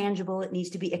to be tangible, it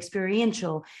needs to be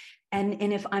experiential. And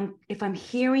if I'm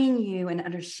hearing you and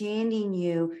understanding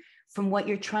you from what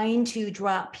you're trying to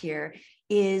drop here,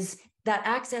 is that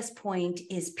access point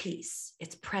is peace,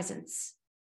 it's presence.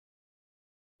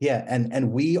 Yeah,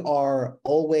 and we are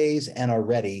always and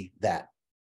already that.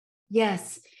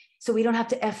 Yes. So we don't have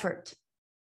to effort.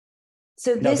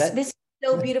 So this is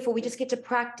so beautiful. We just get to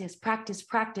practice,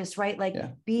 right? Like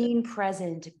being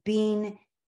present,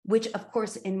 which of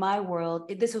course in my world,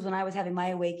 this was when I was having my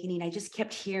awakening, I just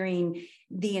kept hearing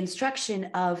the instruction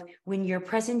of when you're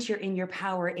present, you're in your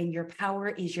power, and your power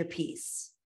is your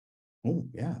peace. Oh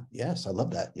yeah. Yes. I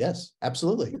love that. Yes,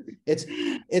 absolutely.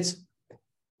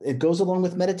 It goes along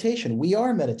with meditation. We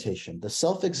are meditation. The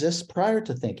self exists prior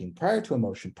to thinking, prior to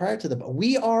emotion, prior to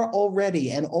we are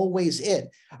already and always it.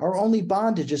 Our only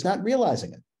bondage is not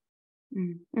realizing it.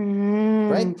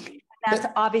 Right? That's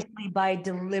obviously by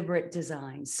deliberate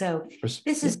design. So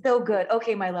this is so good.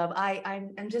 Okay, my love,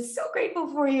 I'm just so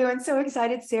grateful for you and so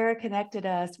excited Sarah connected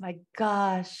us. My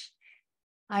gosh.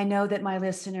 I know that my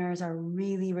listeners are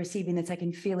really receiving this. I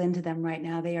can feel into them right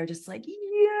now. They are just like,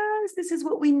 yes, this is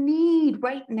what we need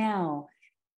right now.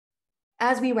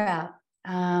 As we wrap,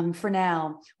 for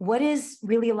now, what is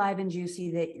really alive and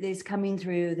juicy that is coming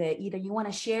through that either you want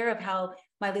to share of how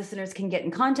my listeners can get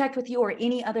in contact with you, or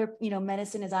any other,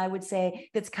 medicine, as I would say,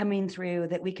 that's coming through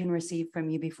that we can receive from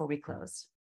you before we close?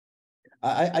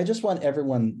 I just want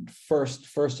everyone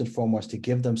first and foremost to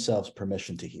give themselves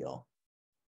permission to heal.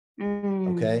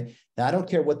 Okay. Now, I don't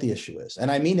care what the issue is. And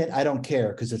I mean it, I don't care,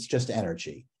 because it's just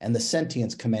energy, and the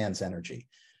sentience commands energy.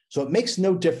 So it makes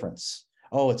no difference.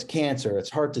 Oh, it's cancer,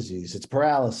 it's heart disease, it's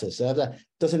paralysis.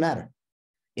 Doesn't matter.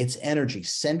 It's energy.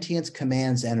 Sentience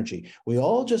commands energy. We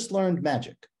all just learned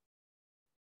magic.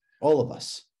 All of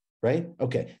us, right?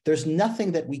 Okay. There's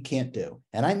nothing that we can't do.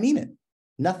 And I mean it.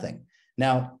 Nothing.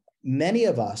 Now, many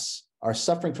of us are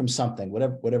suffering from something,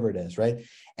 whatever it is, right?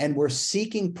 And we're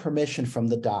seeking permission from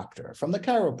the doctor, from the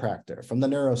chiropractor, from the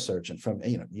neurosurgeon, from,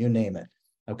 you name it.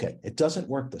 Okay, it doesn't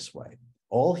work this way.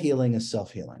 All healing is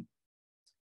self-healing.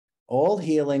 All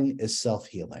healing is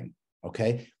self-healing,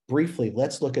 okay? Briefly,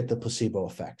 let's look at the placebo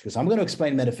effect, because I'm going to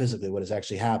explain metaphysically what has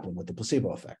actually happened with the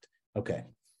placebo effect, okay?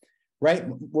 Right?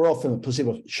 We're all familiar with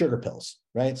placebo, sugar pills,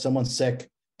 right? Someone's sick,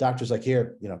 Doctor's like,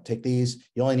 here, take these.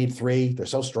 You only need 3. They're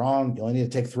so strong. You only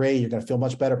need to take 3. You're going to feel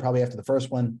much better probably after the first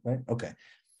one, right? Okay.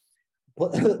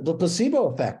 The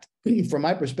placebo effect, from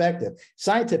my perspective,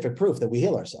 scientific proof that we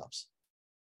heal ourselves,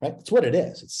 right? That's what it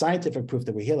is. It's scientific proof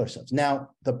that we heal ourselves. Now,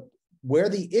 where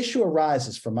the issue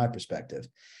arises, from my perspective,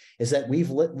 is that we've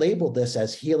labeled this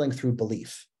as healing through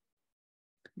belief.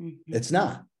 Mm-hmm. It's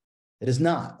not. It is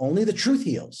not. Only the truth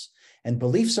heals. And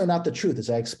beliefs are not the truth, as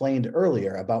I explained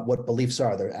earlier about what beliefs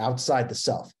are. They're outside the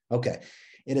self. Okay.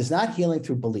 It is not healing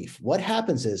through belief. What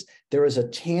happens is there is a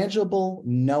tangible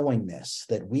knowingness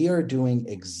that we are doing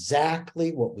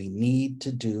exactly what we need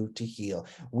to do to heal.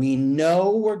 We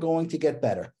know we're going to get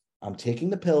better. I'm taking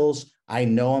the pills. I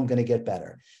know I'm going to get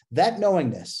better. That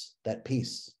knowingness, that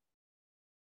peace,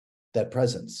 that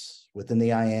presence within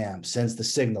the I am sends the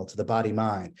signal to the body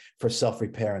mind for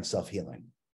self-repair and self-healing.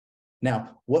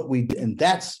 Now, and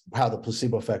that's how the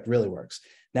placebo effect really works.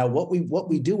 Now, what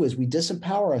we do is we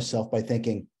disempower ourselves by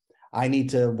thinking, I need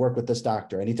to work with this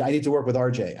doctor. I need to work with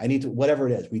RJ. I need to, whatever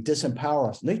it is. We disempower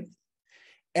us.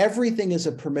 Everything is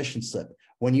a permission slip.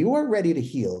 When you are ready to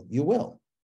heal, you will.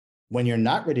 When you're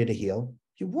not ready to heal,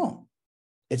 you won't.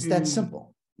 It's that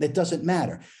simple. It doesn't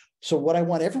matter. So what I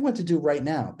want everyone to do right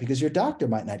now, because your doctor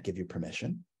might not give you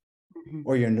permission,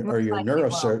 or your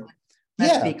neurosurgeon.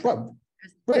 Yeah,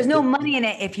 there's no money in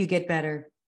it if you get better.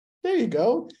 There you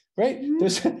go. Right.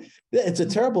 It's a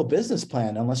terrible business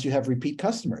plan unless you have repeat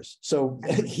customers. So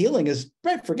healing is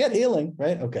right. Forget healing.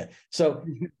 Right. Okay. So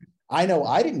I know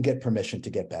I didn't get permission to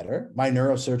get better. My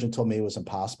neurosurgeon told me it was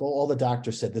impossible. All the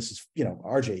doctors said, this is,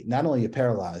 RJ, not only are you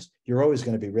paralyzed, you're always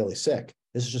going to be really sick.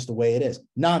 This is just the way it is.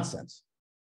 Nonsense.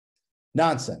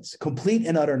 Complete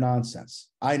and utter nonsense.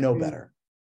 I know better.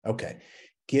 Okay.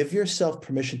 Give yourself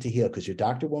permission to heal, because your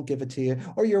doctor won't give it to you,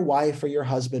 or your wife or your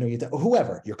husband or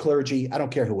whoever, your clergy. I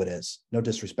don't care who it is. No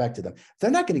disrespect to them.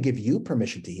 They're not going to give you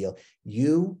permission to heal.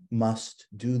 You must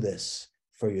do this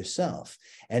for yourself,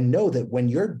 and know that when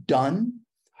you're done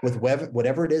with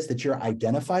whatever it is that you're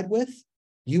identified with,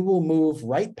 you will move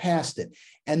right past it.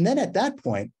 And then at that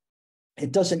point,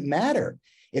 it doesn't matter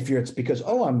if it's because,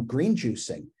 I'm green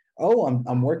juicing.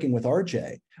 I'm working with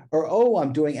RJ, or,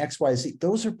 I'm doing X, Y, Z.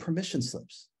 Those are permission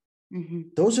slips. Mm-hmm.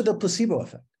 Those are the placebo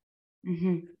effect.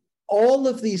 Mm-hmm. All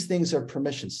of these things are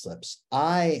permission slips.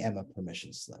 I am a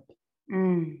permission slip.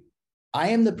 I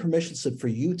am the permission slip for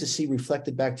you to see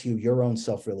reflected back to you your own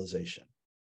self-realization.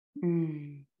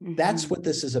 Mm-hmm. That's what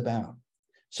this is about.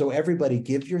 So everybody,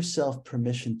 give yourself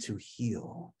permission to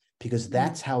heal, because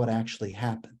that's how it actually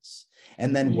happens.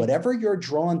 And then whatever you're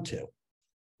drawn to,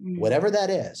 whatever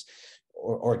that is,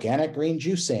 or organic green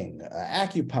juicing,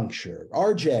 acupuncture,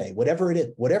 RJ, whatever it is,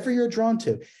 whatever you're drawn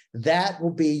to, that will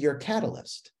be your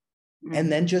catalyst.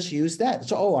 And then just use that.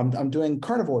 So, I'm doing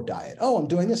carnivore diet. I'm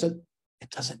doing this. It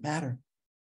doesn't matter.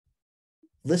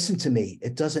 Listen to me.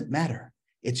 It doesn't matter.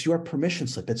 It's your permission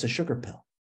slip. It's a sugar pill.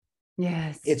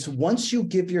 Yes. It's once you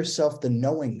give yourself the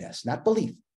knowingness, not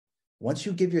belief. Once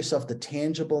you give yourself the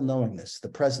tangible knowingness, the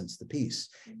presence, the peace,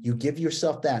 you give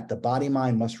yourself that, the body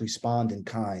mind must respond in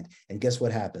kind. And guess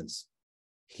what happens?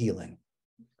 Healing.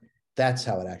 That's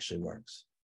how it actually works.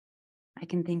 I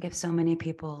can think of so many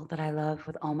people that I love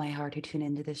with all my heart who tune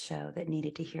into this show that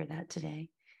needed to hear that today.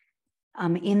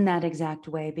 In that exact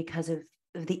way, because of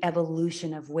the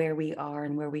evolution of where we are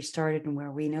and where we started and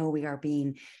where we know we are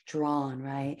being drawn,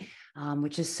 right?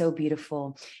 Which is so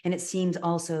beautiful. And it seems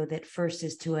also that first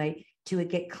is to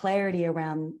get clarity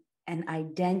around an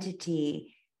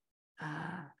identity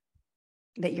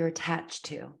that you're attached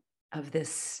to, of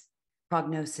this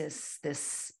prognosis,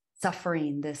 this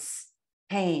suffering, this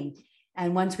pain.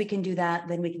 And once we can do that,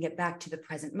 then we can get back to the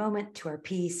present moment, to our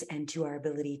peace, and to our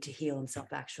ability to heal and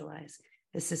self-actualize.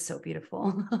 This is so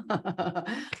beautiful.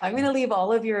 I'm going to leave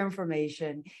all of your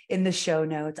information in the show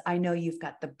notes. I know you've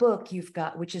got the book,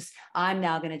 I'm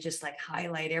now going to just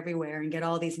highlight everywhere and get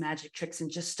all these magic tricks and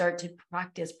just start to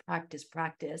practice,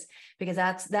 because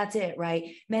that's it,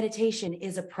 right? Meditation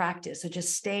is a practice. So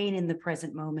just staying in the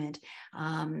present moment.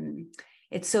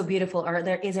 It's so beautiful.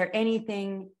 Is there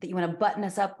anything that you want to button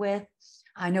us up with?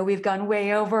 I know we've gone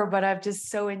way over, but I've just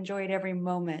so enjoyed every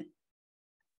moment.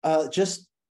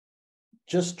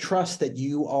 Just trust that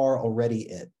you are already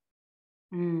it.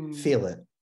 Feel it,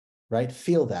 right?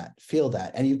 Feel that.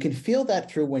 And you can feel that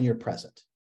through when you're present.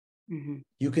 Mm-hmm.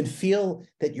 You can feel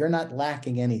that you're not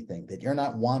lacking anything, that you're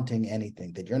not wanting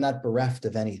anything, that you're not bereft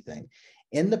of anything.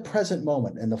 In the present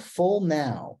moment, in the full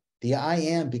now, the I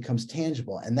am becomes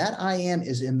tangible, and that I am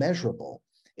is immeasurable.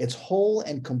 It's whole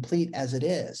and complete as it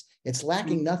is. It's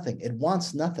lacking nothing. It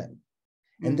wants nothing.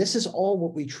 And this is all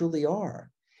what we truly are.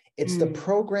 It's the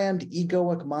programmed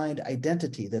egoic mind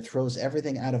identity that throws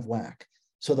everything out of whack.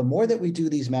 So the more that we do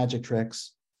these magic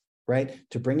tricks, right,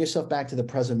 to bring yourself back to the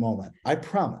present moment, I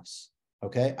promise,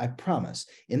 okay, I promise,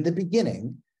 in the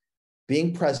beginning,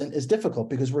 being present is difficult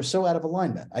because we're so out of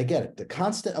alignment. I get it. The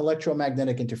constant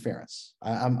electromagnetic interference.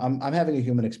 I'm having a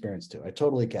human experience too. I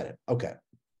totally get it. Okay.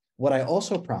 What I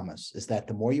also promise is that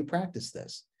the more you practice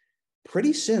this,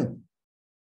 pretty soon,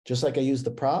 just like I used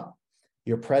the prop,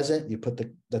 you're present,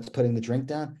 that's putting the drink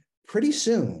down. Pretty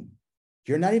soon,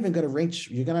 you're not even going to reach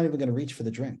for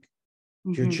the drink.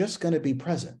 You're just going to be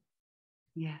present.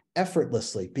 Yeah.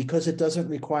 Effortlessly, because it doesn't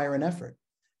require an effort.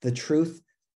 The truth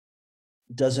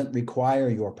doesn't require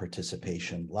your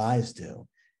participation, lies do.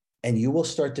 And you will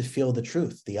start to feel the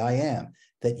truth, the I am,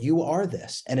 that you are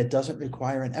this, and it doesn't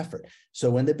require an effort.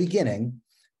 So in the beginning,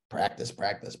 practice.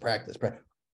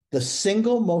 The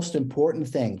single most important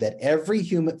thing that every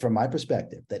human, from my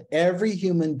perspective, that every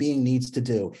human being needs to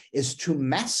do is to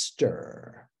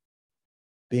master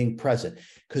being present.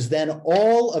 Because then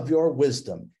all of your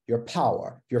wisdom, your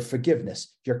power, your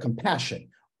forgiveness, your compassion,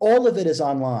 all of it is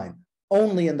online,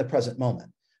 only in the present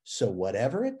moment. So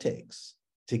whatever it takes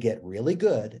to get really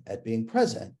good at being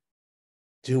present,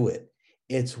 do it.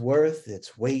 It's worth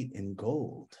its weight in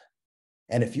gold.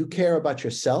 And if you care about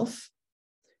yourself,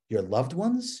 your loved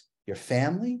ones, your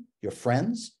family, your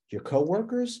friends, your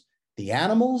coworkers, the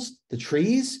animals, the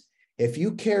trees, if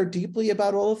you care deeply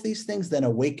about all of these things, then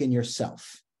awaken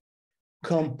yourself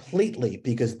completely,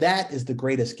 because that is the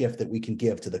greatest gift that we can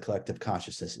give to the collective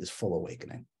consciousness, is full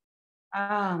awakening.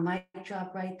 Ah, mic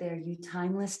drop right there. You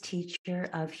timeless teacher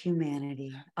of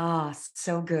humanity. Ah,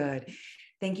 so good.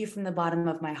 Thank you from the bottom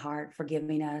of my heart for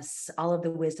giving us all of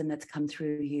the wisdom that's come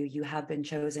through you. You have been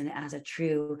chosen as a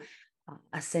true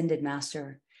ascended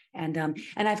master. And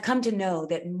I've come to know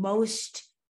that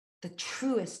the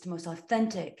truest, most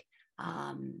authentic,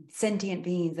 sentient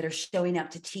beings that are showing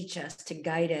up to teach us, to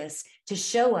guide us, to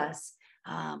show us,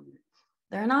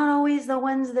 they're not always the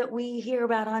ones that we hear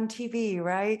about on TV,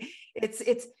 right? This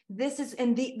is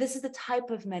the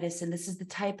type of medicine. This is the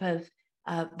type of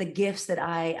the gifts that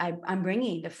I'm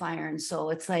bringing to Fire and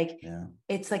Soul. It's like,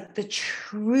 It's like the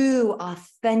true,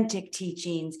 authentic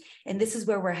teachings, and this is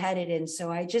where we're headed. And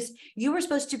so you were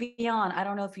supposed to be on, I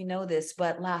don't know if you know this,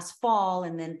 but last fall,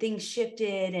 and then things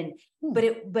shifted, and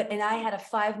and I had a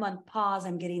 5-month pause.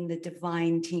 I'm getting the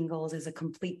divine tingles as a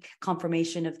complete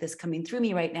confirmation of this coming through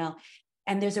me right now.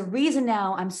 And there's a reason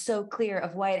now I'm so clear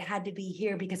of why it had to be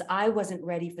here, because I wasn't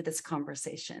ready for this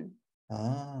conversation.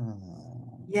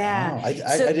 Yeah. Wow. I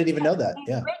didn't even know that.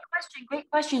 Yeah. Great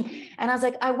question. And I was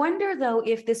like, I wonder though,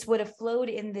 if this would have flowed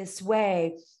in this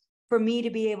way for me to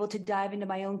be able to dive into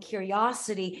my own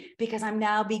curiosity, because I'm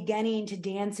now beginning to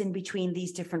dance in between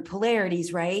these different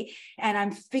polarities, right? And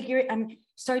I'm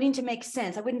starting to make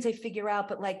sense. I wouldn't say figure out,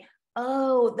 but like,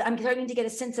 oh, I'm starting to get a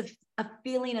sense of a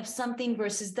feeling of something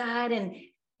versus that. And,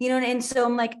 and so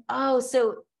I'm like, oh,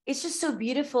 so it's just so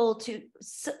beautiful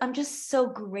I'm just so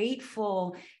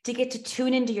grateful to get to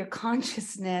tune into your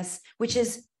consciousness, which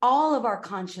is all of our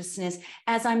consciousness,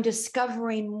 as I'm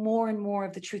discovering more and more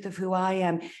of the truth of who I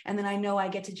am. And then I know I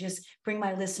get to just bring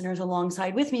my listeners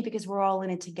alongside with me, because we're all in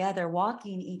it together,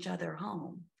 walking each other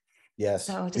home. Yes.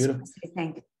 So just want to say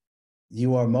thank you.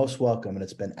 You are most welcome, and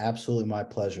it's been absolutely my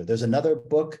pleasure. There's another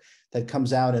book that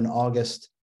comes out in August,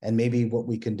 and maybe what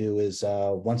we can do is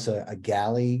once a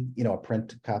galley, a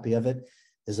print copy of it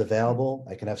is available,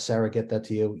 I can have Sarah get that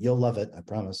to you. You'll love it, I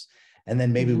promise. And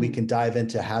then maybe we can dive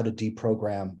into how to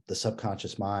deprogram the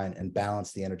subconscious mind and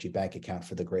balance the energy bank account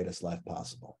for the greatest life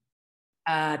possible.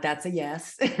 That's a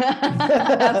yes.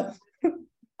 RJ,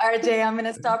 I'm going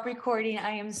to stop recording.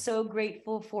 I am so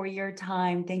grateful for your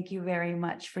time. Thank you very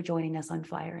much for joining us on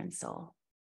Fire and Soul.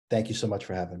 Thank you so much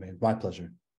for having me. My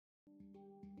pleasure.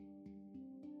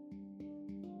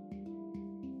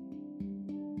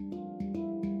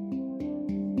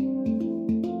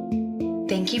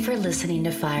 Thank you for listening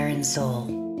to Fire and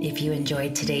Soul. If you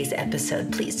enjoyed today's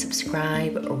episode, please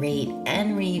subscribe, rate,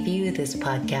 and review this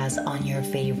podcast on your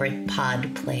favorite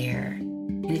pod player.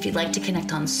 And if you'd like to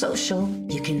connect on social,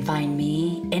 you can find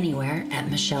me anywhere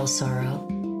at Michelle Sorrow.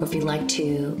 Or if you'd like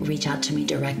to reach out to me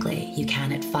directly, you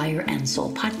can at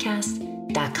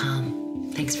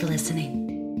fireandsoulpodcast.com. Thanks for listening.